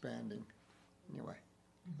and expanding. Anyway,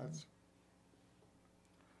 that's.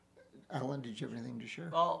 Alan, did you have anything to share?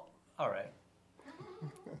 Well, all right.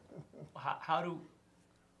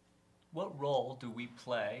 What role do we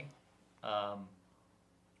play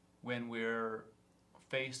when we're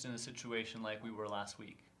faced in a situation like we were last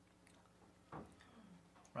week?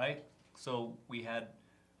 Right? So we had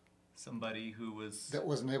somebody who was... that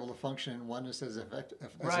wasn't able to function in oneness as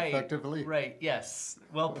effectively? Right, yes.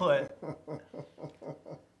 Well put.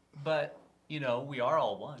 But, we are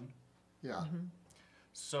all one. Yeah. Mm-hmm.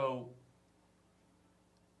 So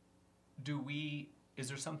is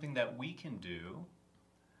there something that we can do?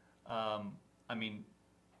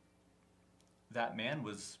 That man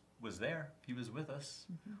was there. He was with us.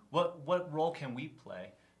 Mm-hmm. What role can we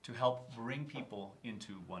play to help bring people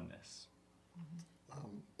into oneness?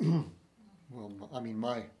 Well,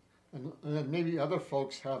 and maybe other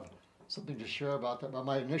folks have something to share about that, but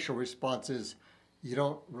my initial response is you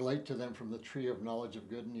don't relate to them from the tree of knowledge of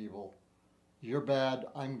good and evil. You're bad,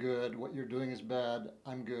 I'm good. What you're doing is bad,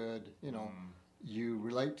 I'm good. You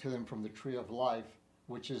relate to them from the tree of life,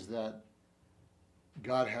 which is that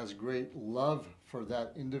God has great love for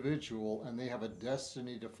that individual, and they have a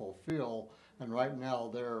destiny to fulfill. And right now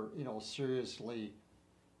they're, seriously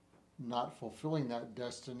not fulfilling that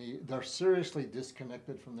destiny, they're seriously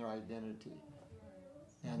disconnected from their identity.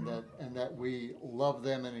 And that we love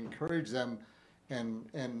them and encourage them,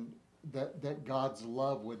 and that God's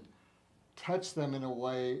love would touch them in a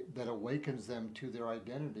way that awakens them to their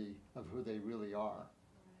identity of who they really are.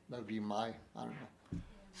 That would be I don't know.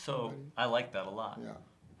 So I like that a lot. Yeah.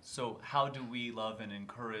 So how do we love and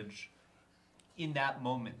encourage in that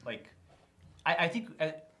moment? Like, I think,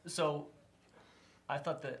 so I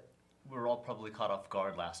thought that we were all probably caught off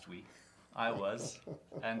guard last week. I was.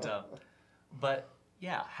 And, but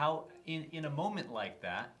yeah, how, in a moment like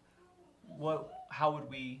that, how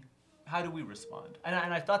do we respond? And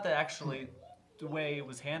I thought that actually the way it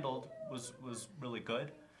was handled was really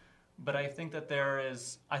good. But I think that there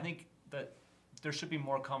should be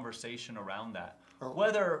more conversation around that.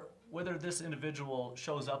 Whether this individual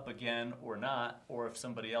shows up again or not, or if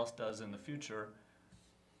somebody else does in the future,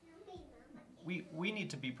 we need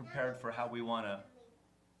to be prepared for how we want to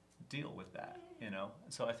deal with that, you know?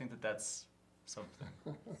 So I think that that's something.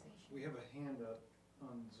 We have a hand up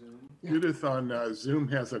on Zoom. Judith on Zoom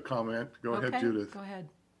has a comment. Go ahead, Judith. Go ahead.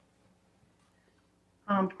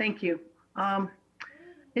 Thank you.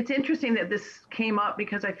 It's interesting that this came up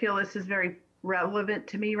because I feel this is very relevant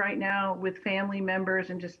to me right now with family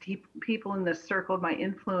members and just people in the circle of my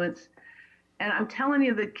influence. And I'm telling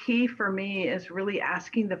you, the key for me is really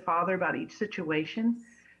asking the Father about each situation,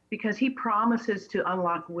 because he promises to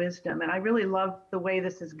unlock wisdom. And I really love the way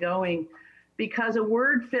this is going, because a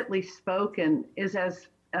word fitly spoken is as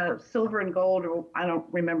silver and gold, or I don't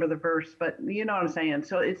remember the verse, but you know what I'm saying.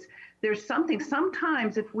 So there's something,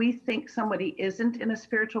 sometimes if we think somebody isn't in a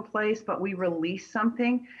spiritual place, but we release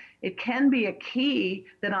something, it can be a key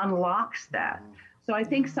that unlocks that. So I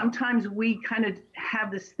think sometimes we kind of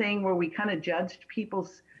have this thing where we kind of judged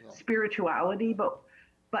people's spirituality, but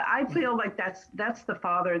I feel like that's the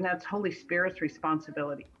Father and that's Holy Spirit's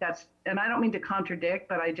responsibility. And I don't mean to contradict,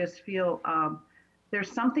 but I just feel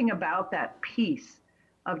there's something about that piece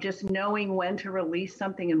of just knowing when to release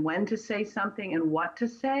something and when to say something and what to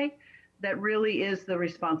say that really is the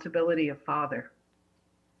responsibility of Father.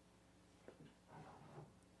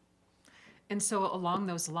 And so along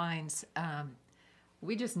those lines,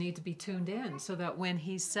 we just need to be tuned in so that when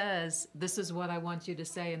he says, this is what I want you to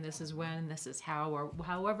say, and this is when, and this is how, or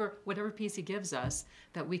however, whatever piece he gives us,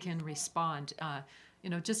 that we can respond. You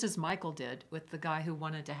know, just as Michael did with the guy who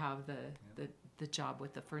wanted to have the job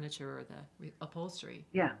with the furniture or the upholstery.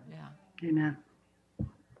 Yeah. Yeah. Amen.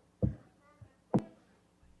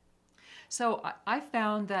 So I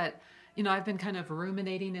found that, you know, I've been kind of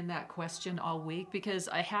ruminating in that question all week because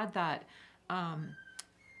I had that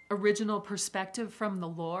original perspective from the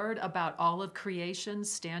Lord about all of creation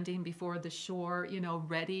standing before the shore, you know,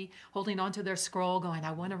 ready, holding onto their scroll, going,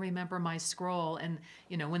 I want to remember my scroll. And,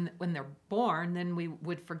 you know, when they're born, then we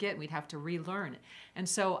would forget, we'd have to relearn. And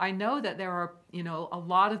so I know that there are, you know, a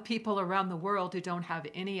lot of people around the world who don't have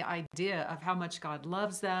any idea of how much God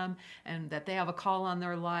loves them and that they have a call on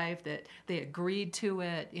their life, that they agreed to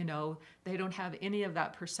it, you know, they don't have any of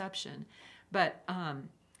that perception. But,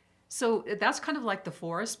 so that's kind of like the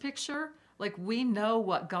forest picture. Like we know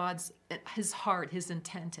what his heart, his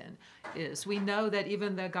intent is. We know that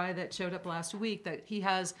even the guy that showed up last week, that he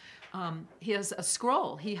has a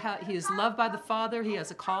scroll. He is loved by the Father. He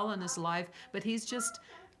has a call on his life, but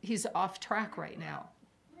he's off track right now.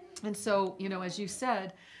 And so, you know, as you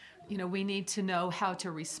said, you know, we need to know how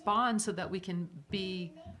to respond so that we can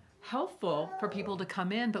be helpful for people to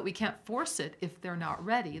come in, but we can't force it if they're not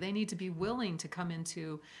ready. They need to be willing to come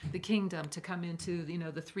into the kingdom, to come into, you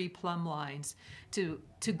know, the 3 plumb lines, to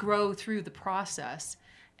grow through the process.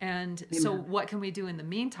 And Amen. So what can we do in the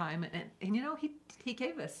meantime? And you know,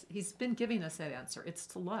 he's been giving us that answer. It's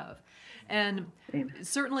to love. And Amen.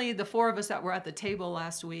 Certainly the 4 of us that were at the table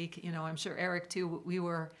last week, you know, I'm sure Eric too, we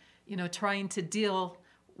were, you know, trying to deal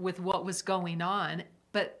with what was going on.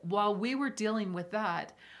 But while we were dealing with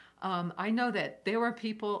that, I know that there were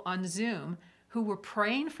people on Zoom who were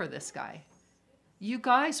praying for this guy. You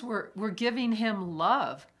guys were giving him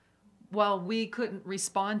love while we couldn't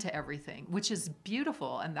respond to everything, which is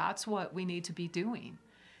beautiful, and that's what we need to be doing.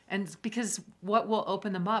 And because what will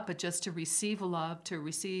open them up, but just to receive love, to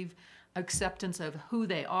receive acceptance of who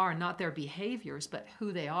they are, not their behaviors, but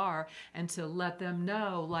who they are, and to let them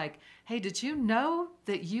know, like, hey, did you know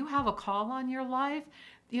that you have a call on your life?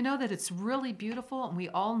 You know that it's really beautiful, and we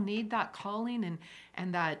all need that calling,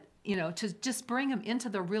 and that, you know, to just bring them into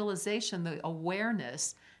the realization, the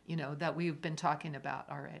awareness, you know, that we've been talking about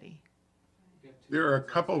already. There are a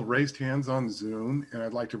couple raised hands on Zoom, and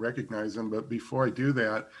I'd like to recognize them. But before I do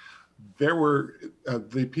that, there were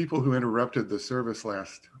the people who interrupted the service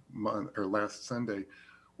last month or last Sunday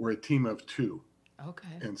were a team of 2. Okay.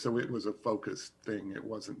 And so it was a focused thing. It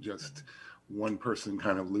wasn't just one person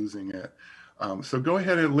kind of losing it. So go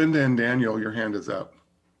ahead, and Linda and Daniel, your hand is up.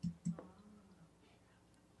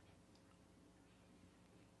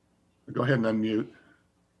 Go ahead and unmute.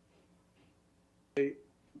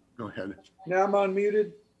 Go ahead. Now I'm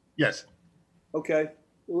unmuted? Yes. Okay.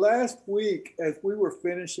 Last week, as we were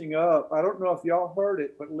finishing up, I don't know if y'all heard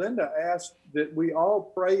it, but Linda asked that we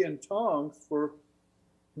all pray in tongues for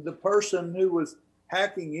the person who was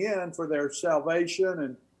hacking in for their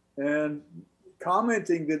salvation and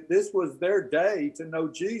commenting that this was their day to know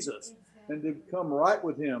Jesus and to become right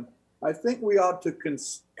with him. I think we ought to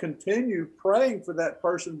continue praying for that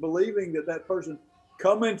person, believing that that person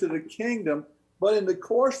come into the kingdom. But in the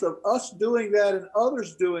course of us doing that and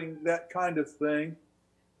others doing that kind of thing,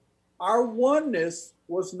 our oneness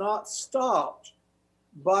was not stopped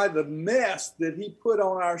by the mess that he put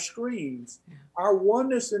on our screens. Our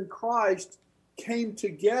oneness in Christ came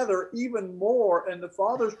together even more, and the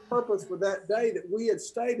Father's purpose for that day that we had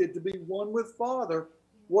stated to be one with Father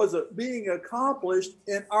was being accomplished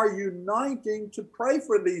in our uniting to pray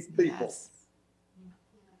for these people. Yes.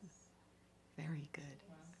 Very good.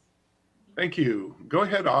 Thank you. Go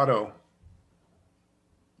ahead, Otto.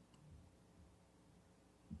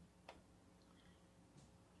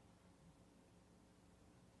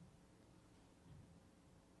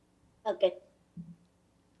 Okay.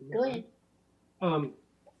 Go ahead.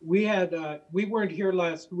 We weren't here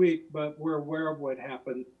last week, but we're aware of what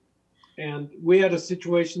happened. And we had a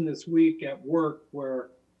situation this week at work where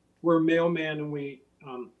we're a mailman and we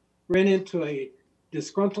ran into a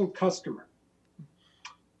disgruntled customer,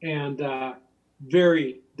 and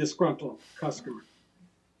very disgruntled customer.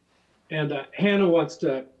 And Hannah wants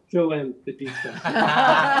to fill in the details.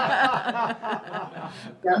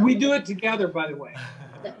 We do it together, by the way.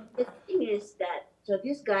 The thing is that, so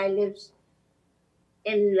this guy lives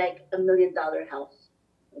in like $1 million house,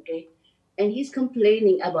 okay? And he's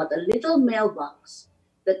complaining about a little mailbox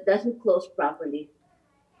that doesn't close properly.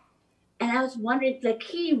 And I was wondering, like,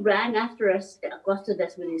 he ran after us, accosted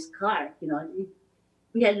us with his car, you know.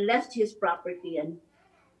 We had left his property and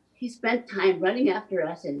he spent time running after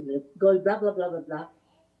us and going blah, blah, blah, blah, blah.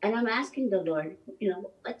 And I'm asking the Lord, you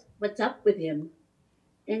know, what's up with him?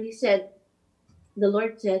 And he said, the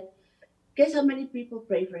Lord said, guess how many people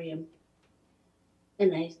pray for him?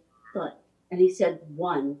 And I thought, and he said,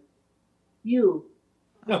 1, you.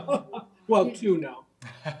 Well, 2 now.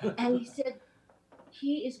 And he said,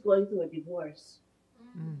 he is going through a divorce.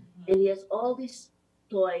 And he has all these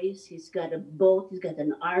toys. He's got a boat, he's got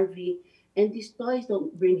an RV, and these toys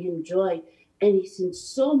don't bring him joy. And he's in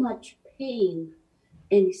so much pain.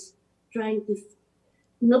 And he's trying to,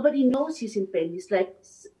 nobody knows he's in pain. He's like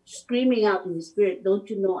screaming out in his spirit, don't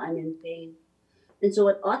you know I'm in pain? And so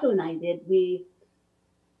what Otto and I did, we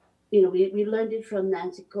learned it from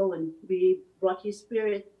Nancy Cohen. We brought his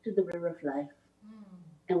spirit to the river of life.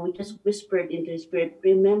 And we just whispered into his spirit,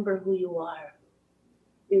 remember who you are.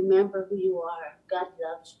 Remember who you are. God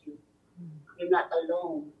loves you. You're not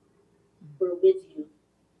alone. We're with you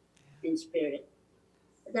in spirit.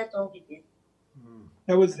 That's all we did.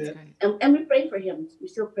 That was it. And we pray for him. We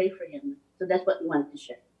still pray for him. So that's what we wanted to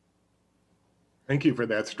share. Thank you for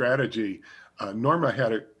that strategy. Norma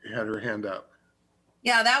had her hand up.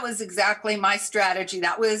 Yeah, that was exactly my strategy.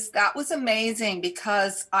 That was amazing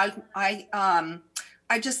because I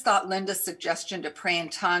just thought Linda's suggestion to pray in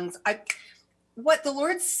tongues. What the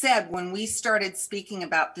Lord said when we started speaking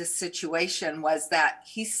about this situation was that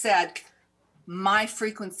he said, my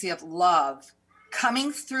frequency of love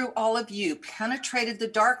coming through all of you penetrated the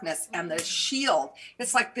darkness, and the shield,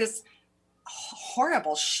 it's like this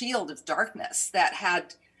horrible shield of darkness that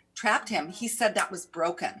had trapped him. He said that was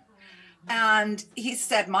broken. And he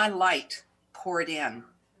said, my light poured in.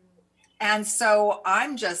 And so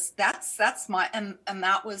I'm just, that's my, and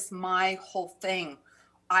that was my whole thing.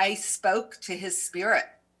 I spoke to his spirit.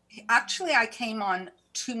 Actually, I came on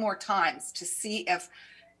 2 more times to see if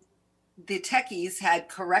the techies had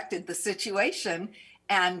corrected the situation.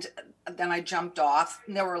 And then I jumped off,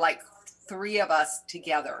 and there were like 3 of us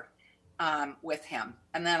together with him.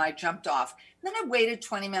 And then I jumped off. And then I waited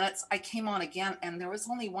 20 minutes. I came on again, and there was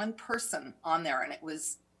only 1 person on there, and it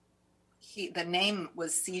was the name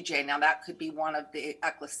was CJ. Now that could be one of the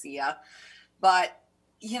ecclesia, but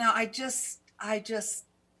I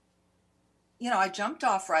jumped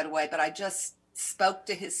off right away, but I just spoke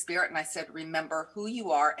to his spirit and I said, remember who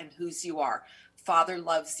you are and whose you are. Father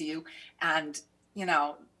loves you. And,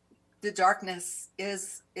 the darkness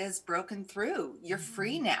is broken through. You're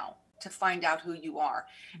free now to find out who you are.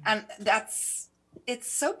 And that's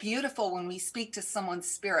it's so beautiful when we speak to someone's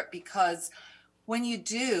spirit, because when you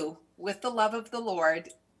do, with the love of the Lord,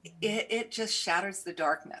 it just shatters the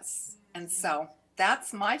darkness. And so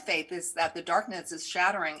that's my faith, is that the darkness is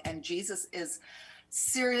shattering and Jesus is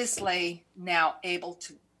seriously now able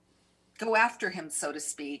to go after him, so to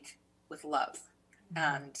speak, with love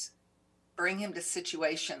and bring him to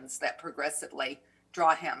situations that progressively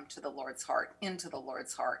draw him to the Lord's heart, into the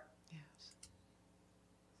Lord's heart.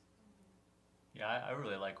 Yeah, I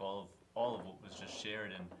really like all of what was just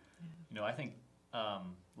shared, and you know, I think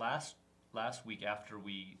last week after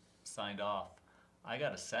we signed off, I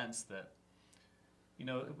got a sense that, you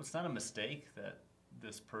know, it was not a mistake that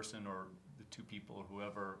this person or the two people or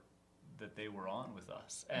whoever that they were on with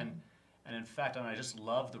us, and in fact, I just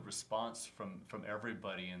love the response from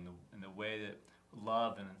everybody, and the way that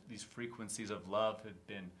love and these frequencies of love have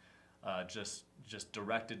been just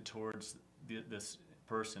directed towards this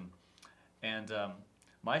person. And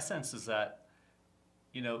my sense is that,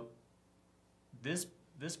 you know, this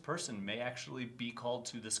person may actually be called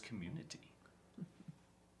to this community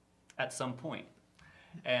at some point.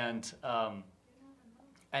 And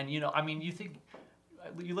you know, I mean,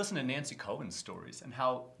 you listen to Nancy Cohen's stories and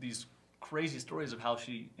how these crazy stories of how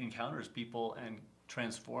she encounters people and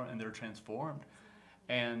they're transformed,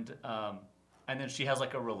 and then she has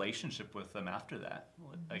like a relationship with them after that,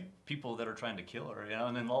 like people that are trying to kill her, you know,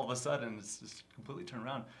 and then all of a sudden it's just completely turned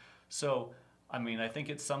around. So, I mean, I think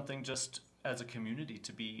it's something just as a community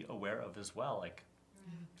to be aware of as well. Like,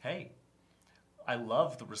 hey, I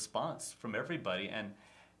love the response from everybody,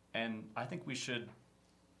 and I think we should,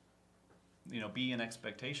 you know, be in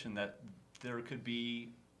expectation that there could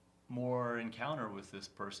be more encounter with this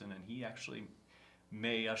person, and he actually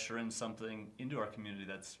may usher in something into our community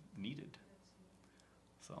that's needed.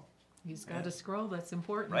 So he's got a scroll that's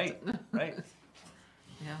important. Right, right.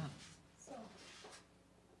 Yeah.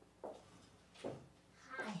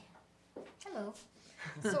 Hi. Hello.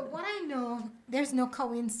 So what I know, there's no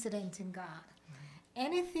coincidence in God.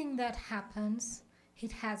 Anything that happens,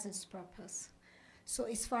 it has its purpose. So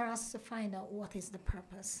it's for us to find out what is the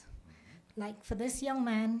purpose. Like for this young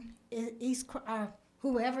man,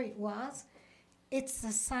 whoever it was, it's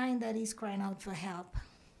a sign that he's crying out for help.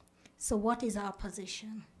 So what is our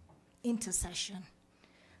position? Intercession.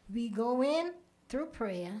 We go in through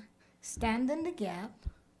prayer, stand in the gap,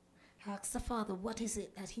 ask the Father what is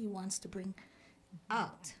it that he wants to bring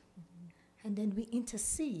out. And then we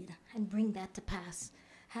intercede and bring that to pass.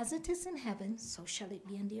 As it is in heaven, so shall it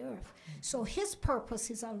be on the earth. So his purpose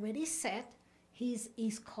is already set.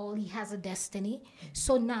 He's called, he has a destiny.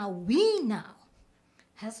 So now we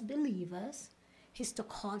as believers, is to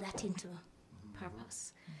call that into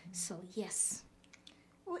purpose. So yes,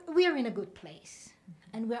 we're in a good place.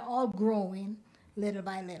 And we're all growing little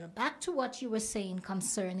by little. Back to what you were saying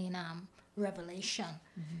concerning Revelation.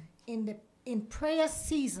 In prayer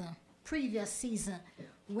season, previous season,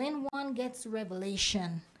 when one gets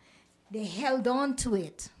revelation, they held on to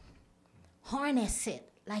it, harness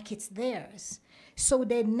it like it's theirs. So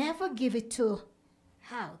they never give it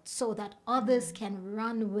out so that others can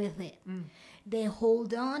run with it. They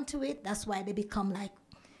hold on to it. That's why they become like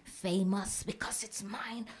famous, because it's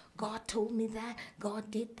mine. God told me that.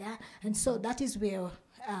 God did that. And so that is where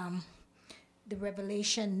the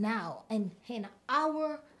revelation now, and in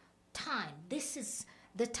our time, this is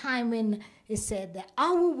the time when it said the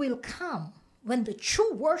hour will come when the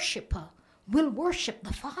true worshiper will worship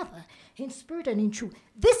the Father in spirit and in truth.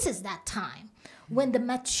 This is that time when the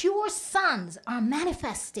mature sons are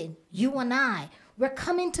manifesting. You and I, we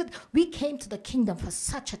came to the kingdom for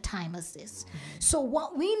such a time as this. So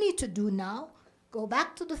what we need to do now, go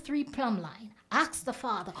back to the 3 plumb line. Ask the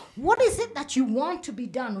Father, what is it that you want to be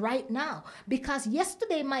done right now? Because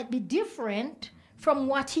yesterday might be different from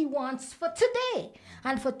what he wants for today.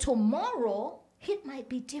 And for tomorrow, it might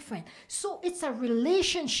be different. So it's a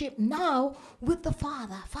relationship now with the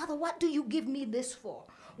Father. Father, what do you give me this for?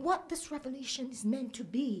 What this revelation is meant to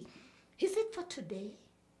be. Is it for today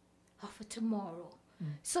or for tomorrow?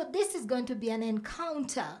 So this is going to be an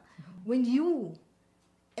encounter when you,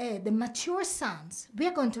 the mature sons,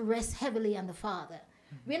 we're going to rest heavily on the Father.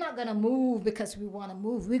 We're not going to move because we want to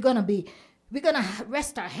move. We're going to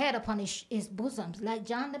rest our head upon his bosoms, like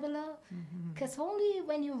John the Beloved. Because only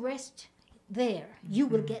when you rest there, you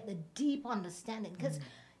will get the deep understanding. Because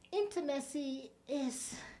intimacy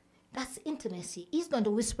that's intimacy. He's going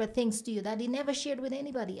to whisper things to you that he never shared with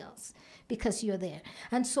anybody else because you're there.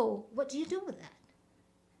 And so what do you do with that?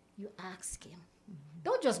 You ask him.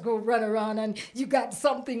 Don't just go run around and you got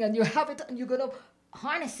something and you have it and you're going to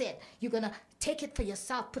harness it. You're going to take it for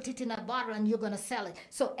yourself, put it in a bottle, and you're going to sell it.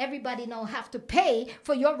 So everybody now have to pay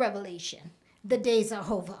for your revelation. The days are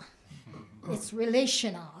over. It's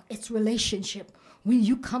relational. It's relationship. When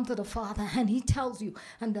you come to the Father and He tells you,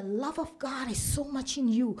 and the love of God is so much in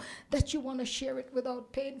you that you want to share it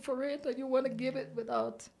without paying for it, and you want to give it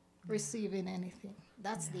without receiving anything.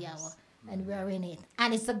 That's the hour, and we're in it.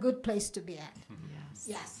 And it's a good place to be at. Yes.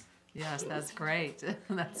 Yes. Yes, that's great.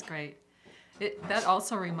 That's great. That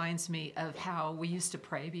also reminds me of how we used to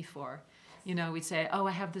pray before. You know, we'd say, oh,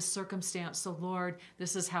 I have this circumstance, so Lord,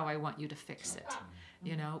 this is how I want you to fix it.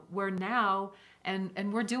 You know, we're now,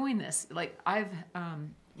 and we're doing this. Like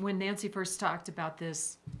when Nancy first talked about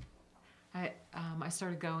this, I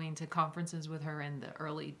started going to conferences with her in the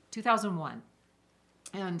early 2001.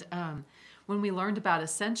 And when we learned about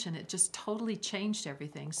Ascension, it just totally changed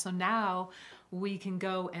everything. So now we can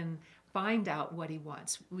go and find out what He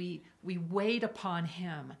wants. We wait upon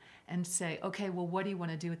Him and say, okay, well, what do you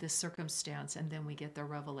want to do with this circumstance? And then we get the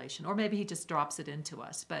revelation. Or maybe He just drops it into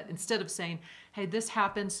us. But instead of saying, hey, this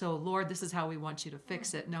happened, so Lord, this is how we want you to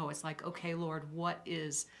fix it. No, it's like, okay, Lord, what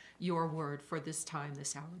is your word for this time,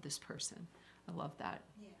 this hour, this person? I love that.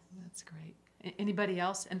 Yes. That's great. Anybody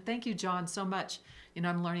else? And thank you, John, so much. You know,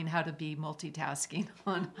 I'm learning how to be multitasking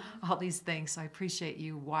on all these things. So I appreciate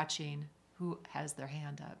you watching who has their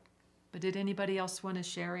hand up. But did anybody else want to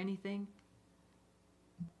share anything?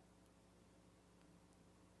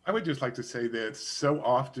 I would just like to say that so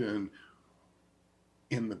often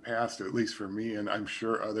in the past, at least for me, and I'm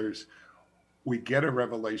sure others, we get a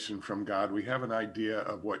revelation from God. We have an idea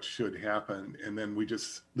of what should happen, and then we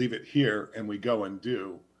just leave it here and we go and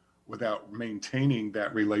do without maintaining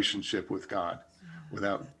that relationship with God,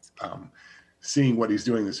 without seeing what He's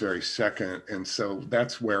doing this very second. And so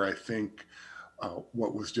that's where I think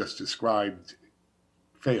what was just described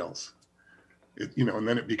fails. You know, and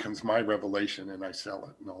then it becomes my revelation and I sell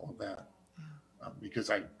it and all of that. Because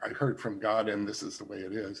I heard from God, and this is the way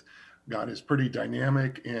it is. God is pretty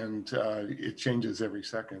dynamic, and it changes every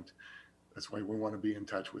second. That's why we want to be in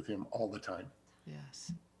touch with Him all the time.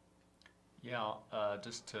 Yes. Yeah,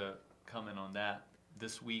 just to comment on that,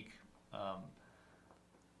 this week,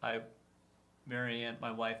 Marianne,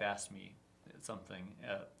 my wife, asked me something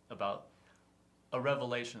about a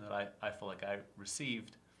revelation that I feel like I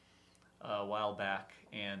received a while back,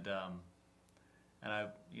 and I've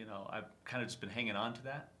kind of just been hanging on to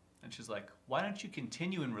that. And she's like, "Why don't you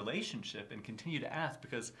continue in relationship and continue to ask?"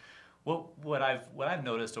 Because what I've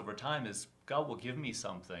noticed over time is God will give me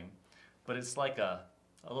something, but it's like a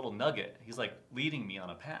little nugget. He's like leading me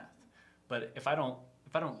on a path. But if I don't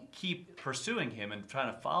keep pursuing Him and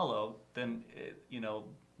trying to follow, then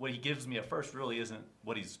what He gives me at first really isn't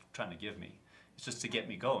what He's trying to give me. It's just to get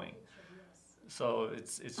me going. So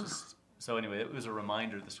it's just. So anyway, it was a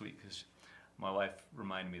reminder this week because my wife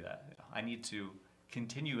reminded me that I need to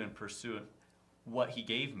continue and pursue what He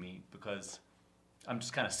gave me, because I'm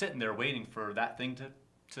just kind of sitting there waiting for that thing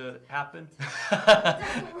to happen.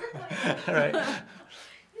 Right?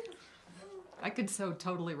 I could so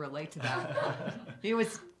totally relate to that. He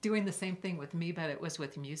was doing the same thing with me, but it was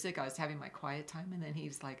with music. I was having my quiet time, and then he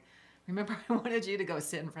was like, "Remember, I wanted you to go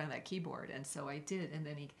sit in front of that keyboard." And so I did. And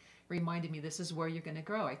then he reminded me, this is where you're going to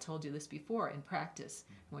grow. I told you this before, in practice.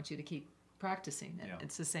 I want you to keep practicing. And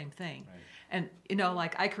it's the same thing. Right. And,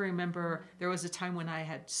 like I can remember there was a time when I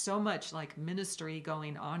had so much like ministry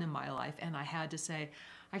going on in my life, and I had to say,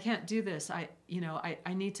 I can't do this. I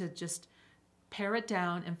need to just pare it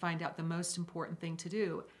down and find out the most important thing to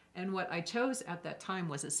do. And what I chose at that time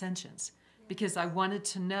was Ascensions, because I wanted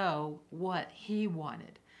to know what He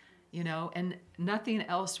wanted, and nothing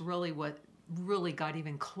else really got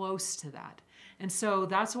even close to that. And so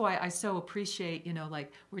that's why I so appreciate,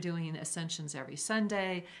 like we're doing Ascensions every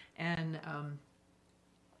Sunday, and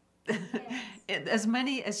as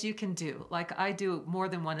many as you can do. Like I do more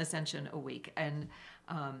than one Ascension a week, and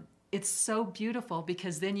it's so beautiful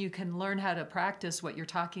because then you can learn how to practice what you're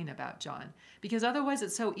talking about, John. Because otherwise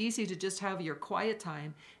it's so easy to just have your quiet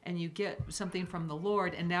time and you get something from the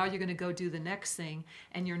Lord, and now you're going to go do the next thing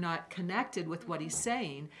and you're not connected with what He's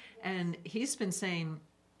saying. And He's been saying,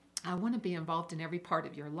 I want to be involved in every part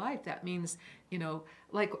of your life. That means,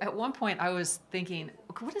 like at one point I was thinking,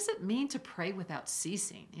 what does it mean to pray without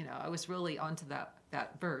ceasing? I was really onto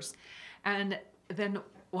that verse. And then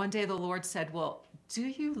one day the Lord said, well, do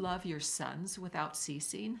you love your sons without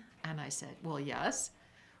ceasing? And I said, well, yes.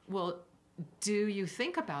 Well, do you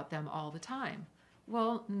think about them all the time?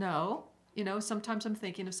 Well, no. Sometimes I'm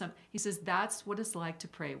thinking of some. He says, that's what it's like to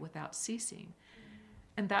pray without ceasing.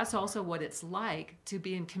 And that's also what it's like to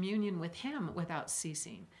be in communion with Him without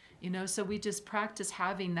ceasing. You know, so we just practice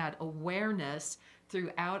having that awareness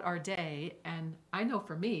throughout our day. And I know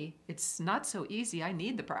for me, it's not so easy. I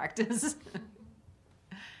need the practice,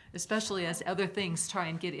 especially as other things try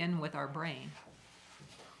and get in with our brain.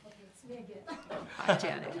 Okay, it's me again. Hi,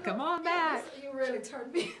 Janet. Come on back. You really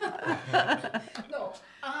turned me. No,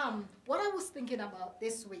 what I was thinking about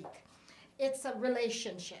this week, it's a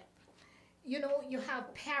relationship. You know, you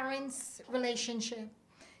have parents' relationship,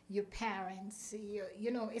 your parents,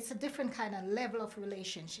 you know, it's a different kind of level of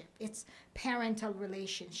relationship. It's parental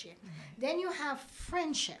relationship. Then you have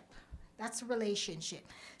friendship. That's a relationship.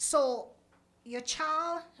 So your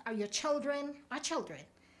child or your children are children.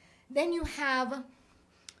 Then you have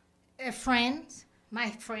a friend, my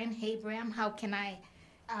friend Abraham. How can I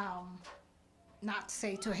not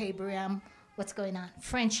say to Abraham what's going on?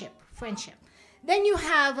 Friendship. Then you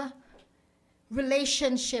have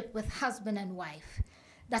relationship with husband and wife.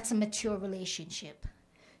 That's a mature relationship.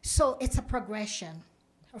 So it's a progression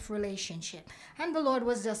of relationship. And the Lord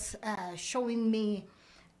was just showing me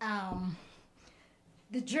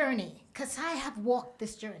the journey, because I have walked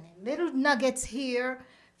this journey. Little nuggets here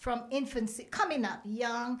from infancy, coming up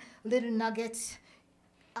young, little nuggets.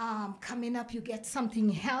 Coming up, you get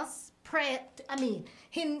something else.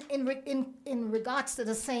 In regards to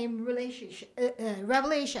the same relationship,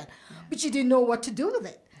 revelation, but you didn't know what to do with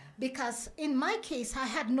it. Because in my case, I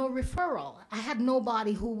had no referral. I had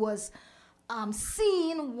nobody who was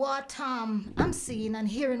seeing what I'm seeing and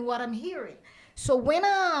hearing what I'm hearing. So when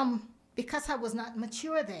because I was not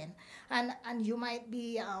mature then, and you might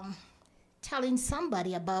be telling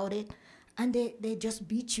somebody about it, and they just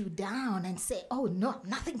beat you down and say, "Oh no,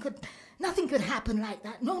 nothing could happen like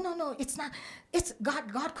that." No, it's not. It's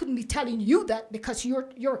God. God couldn't be telling you that because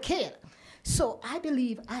you're a kid. So I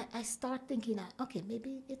believe I start thinking, okay,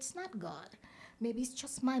 maybe it's not God. Maybe it's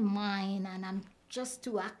just my mind and I'm just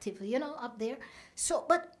too active, you know, up there. So,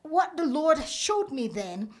 but what the Lord showed me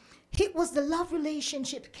then, it was the love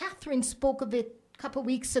relationship. Catherine spoke of it a couple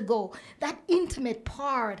weeks ago, that intimate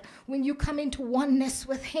part when you come into oneness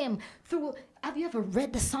with Him through, have you ever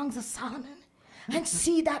read the Songs of Solomon and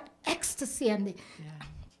see that ecstasy and the,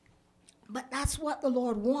 but that's what the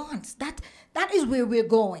Lord wants. That is where we're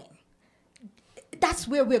going. That's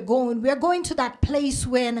where we're going. We're going to that place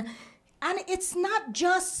when, and it's not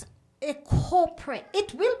just a corporate.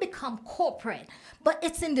 It will become corporate, but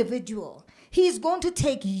it's individual. He's going to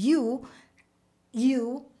take you,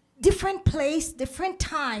 different place, different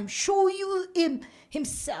time, show you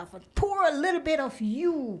himself, and pour a little bit of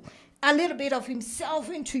you, a little bit of himself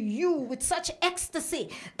into you with such ecstasy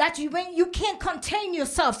that you can't contain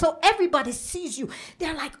yourself. So everybody sees you.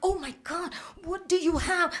 They're like, "Oh my God, what do you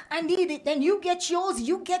have? I need it." Then you get yours,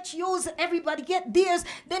 everybody get theirs.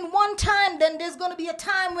 Then one time, then there's going to be a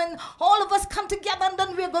time when all of us come together and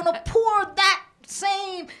then we're going to pour that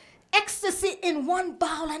same ecstasy in one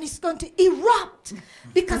bowl and it's going to erupt.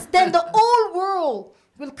 Because then the whole world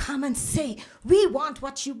will come and say, "We want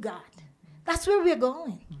what you got." That's where we're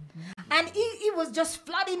going. And he was just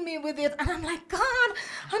flooding me with it. And I'm like, "God,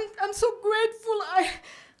 I'm so grateful.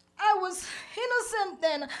 I was innocent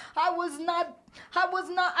then.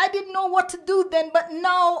 I didn't know what to do then, but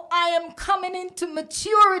now I am coming into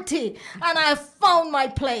maturity and I found my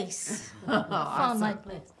place." Found my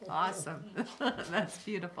place. Awesome. That's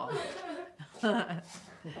beautiful.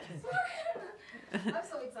 I'm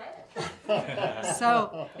so excited.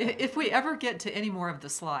 So if we ever get to any more of the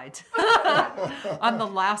slides, on the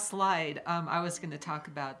last slide, I was going to talk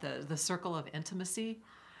about the circle of intimacy.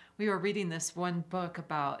 We were reading this one book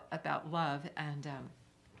about love, and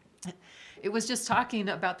it was just talking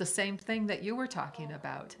about the same thing that you were talking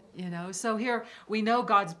about, you know. So here we know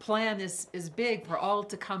God's plan is big for all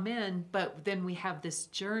to come in, but then we have this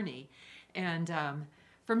journey. And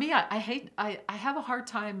for me, I have a hard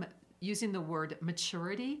time using the word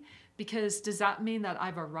maturity, because does that mean that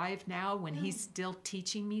I've arrived now when He's still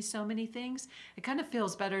teaching me so many things? It kind of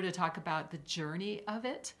feels better to talk about the journey of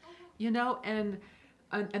it, you know, and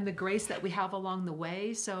the grace that we have along the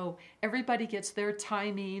way. So everybody gets their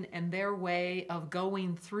timing and their way of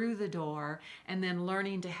going through the door and then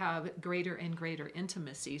learning to have greater and greater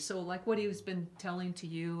intimacy. So like what He's been telling to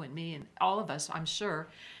you and me and all of us, I'm sure,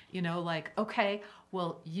 you know, like, okay,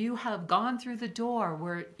 well, you have gone through the door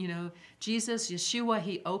where, you know, Jesus, Yeshua,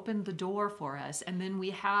 He opened the door for us. And then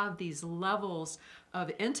we have these levels of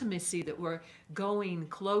intimacy that we're going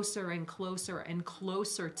closer and closer and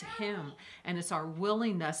closer to Him. And it's our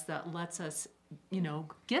willingness that lets us, you know,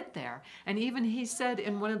 get there. And even He said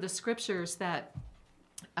in one of the scriptures that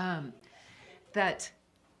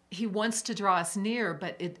he wants to draw us near,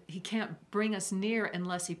 but he can't bring us near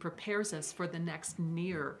unless he prepares us for the next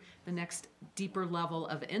deeper level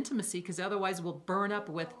of intimacy, because otherwise we'll burn up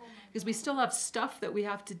because we still have stuff that we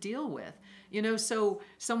have to deal with. So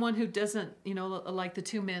someone who doesn't, like the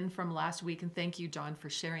two men from last week, and thank you, John, for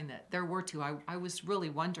sharing that. There were two. I was really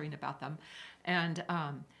wondering about them, and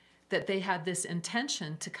that they had this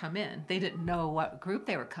intention to come in. They didn't know what group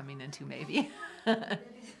they were coming into, maybe.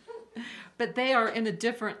 But they are in a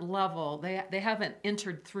different level. They haven't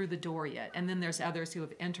entered through the door yet. And then there's others who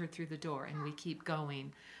have entered through the door, and we keep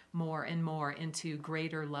going more and more into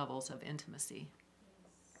greater levels of intimacy.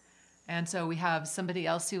 And so we have somebody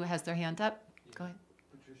else who has their hand up. Go ahead.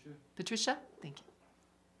 Patricia, thank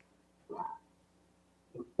you.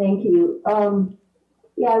 Thank you.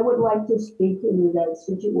 Yeah, I would like to speak into that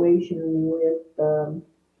situation with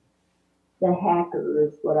the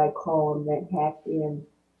hackers, what I call them, that hacked in.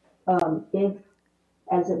 If,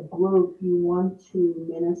 as a group, you want to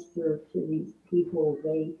minister to these people,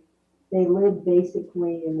 they live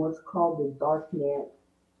basically in what's called the dark net.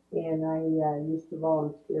 And I used to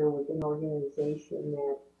volunteer with an organization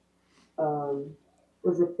that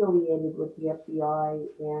was affiliated with the FBI,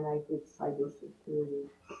 and I did cybersecurity.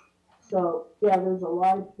 So yeah, there's a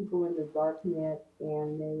lot of people in the dark net,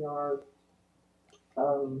 and they are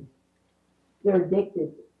they're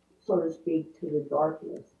addicted, so to speak, to the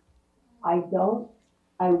darkness. I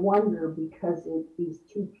wonder, because these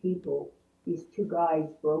two guys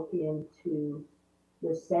broke into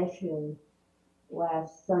the session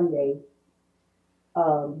last Sunday,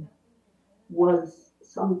 was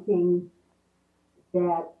something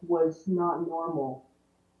that was not normal.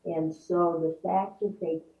 And so the fact that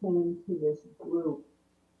they came to this group,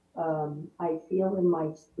 I feel in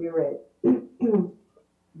my spirit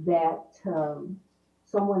that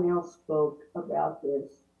someone else spoke about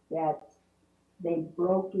this, that they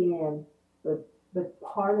broke in, but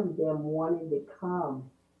part of them wanted to come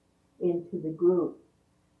into the group.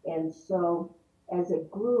 And so as a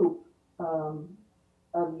group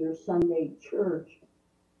of your Sunday church,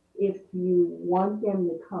 if you want them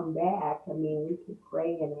to come back, I mean, we could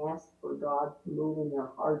pray and ask for God to move in their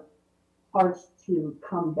hearts to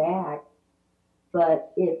come back.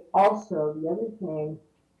 But it also, the other thing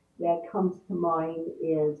that comes to mind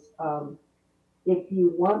is if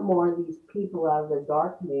you want more of these people out of the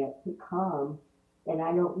dark net to come, and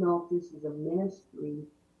I don't know if this is a ministry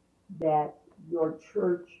that your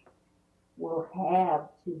church will have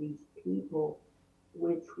to these people,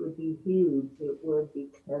 which would be huge. It would,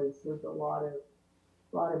 because there's a lot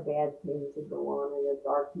of bad things that go on in the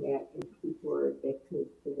dark net, and people are addicted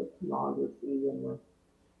to the pornography and the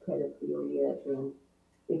pedophilia. And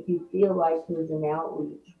if you feel like there's an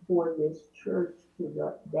outreach for this church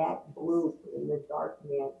to that group in the dark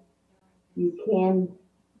net, you can,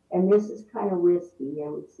 and this is kind of risky, I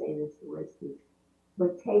would say this is risky,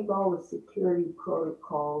 but take all the security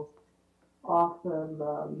protocols off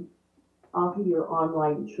of your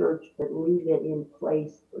online church, but leave it in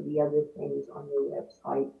place for the other things on your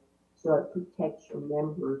website, so it protects your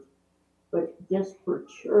members. But just for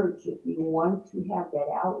church, if you want to have that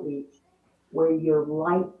outreach where your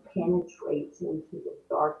light penetrates into the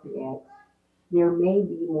dark net, there may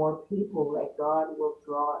be more people that God will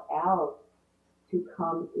draw out to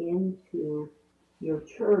come into your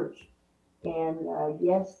church. And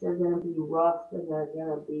yes, they're going to be rough, and they're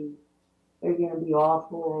going to be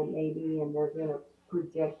awful maybe, and they're going to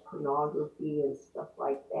project pornography and stuff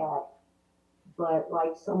like that. But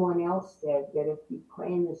like someone else said, that if you pray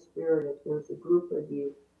in the Spirit, if there's a group of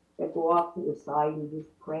you that go off to the side and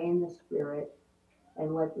just pray in the Spirit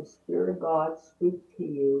and let the Spirit of God speak to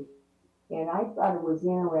you. And I thought it was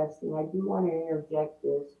interesting. I do want to interject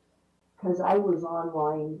this, because I was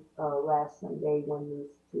online last Sunday when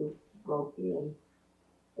these two broke in.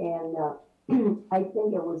 And I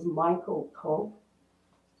think it was Michael Culp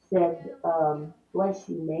said, bless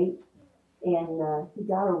you, mate. And he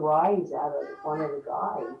got a rise out of one of the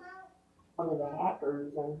guys, one of the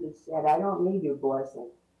hackers, and he said, I don't need your blessing.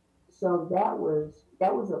 So that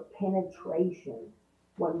was a penetration,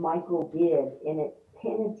 what Michael did, and it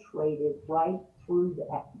penetrated right through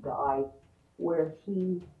that guy, where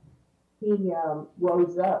he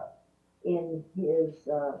rose up in his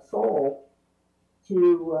soul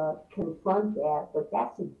to confront that. But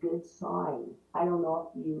that's a good sign. I don't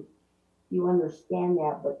know if you understand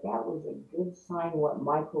that, but that was a good sign what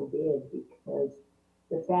Michael did, because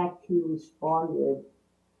the fact he responded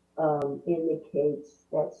indicates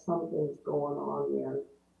that something's going on there,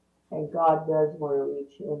 and God does want to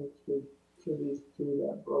reach into these two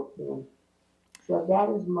that broke in. So that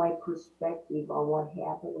is my perspective on what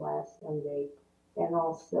happened last Sunday. And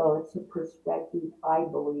also, it's a perspective, I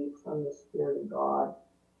believe, from the Spirit of God,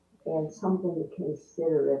 and something to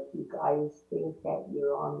consider if you guys think that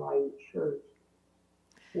your online church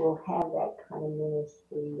will have that kind of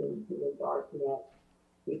ministry into the dark net,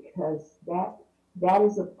 because that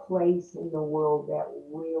is a place in the world that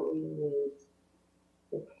really needs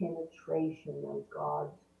the penetration of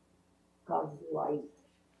God's light.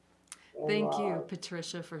 And Thank you, love.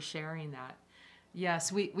 Patricia, for sharing that.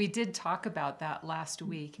 Yes, we did talk about that last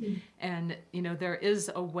week. And, there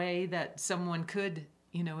is a way that someone could,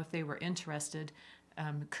 if they were interested,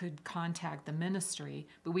 could contact the ministry.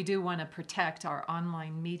 But we do want to protect our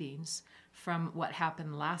online meetings from what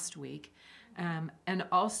happened last week. And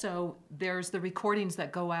also, there's the recordings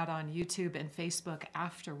that go out on YouTube and Facebook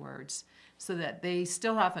afterwards, so that they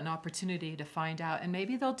still have an opportunity to find out. And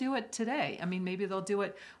maybe they'll do it today. I mean, maybe they'll do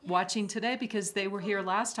it watching today because they were here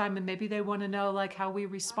last time, and maybe they want to know like how we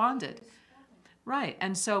responded. Right.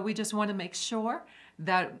 And so we just want to make sure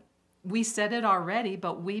that we said it already,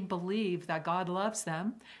 but we believe that God loves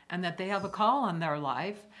them and that they have a call on their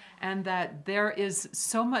life, and that there is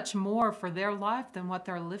so much more for their life than what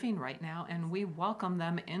they're living right now. And we welcome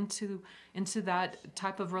them into that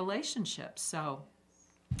type of relationship. So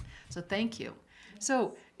thank you.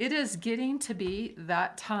 So it is getting to be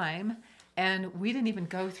that time, and we didn't even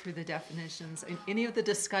go through the definitions in any of the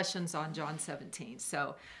discussions on John 17.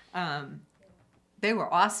 So they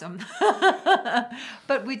were awesome.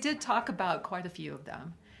 But we did talk about quite a few of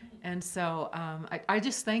them. And so I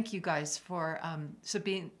just thank you guys for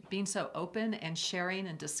being so open and sharing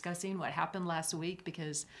and discussing what happened last week,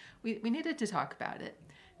 because we needed to talk about it.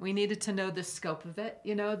 We needed to know the scope of it,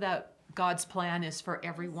 that God's plan is for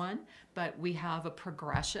everyone, but we have a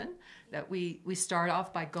progression that we start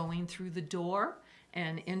off by going through the door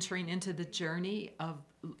and entering into the journey of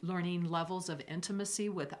learning levels of intimacy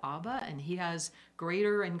with Abba, and he has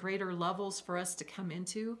greater and greater levels for us to come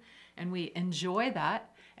into, and we enjoy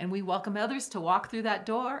that, and we welcome others to walk through that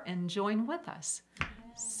door and join with us.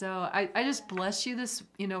 So I just bless you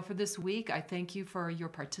for this week. I thank you for your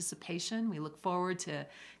participation. We look forward to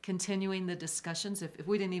continuing the discussions. If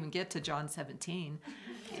we didn't even get to John 17,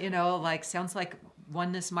 sounds like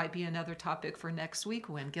oneness might be another topic for next week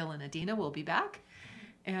when Gil and Adina will be back.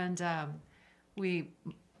 And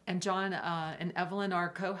John and Evelyn are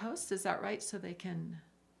co-hosts, is that right? So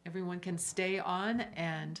everyone can stay on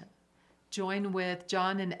and join with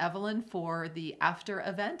John and Evelyn for the after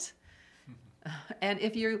event. And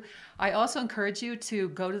I also encourage you to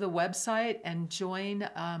go to the website and join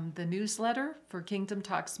the newsletter for Kingdom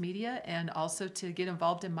Talks Media, and also to get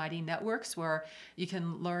involved in Mighty Networks, where you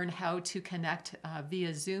can learn how to connect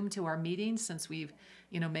via Zoom to our meetings, since we've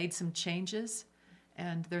made some changes.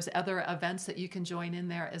 And there's other events that you can join in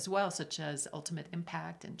there as well, such as Ultimate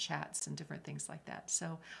Impact and chats and different things like that.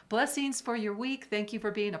 So blessings for your week. Thank you for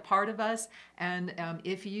being a part of us. And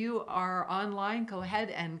if you are online, go ahead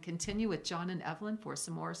and continue with John and Evelyn for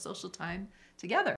some more social time together.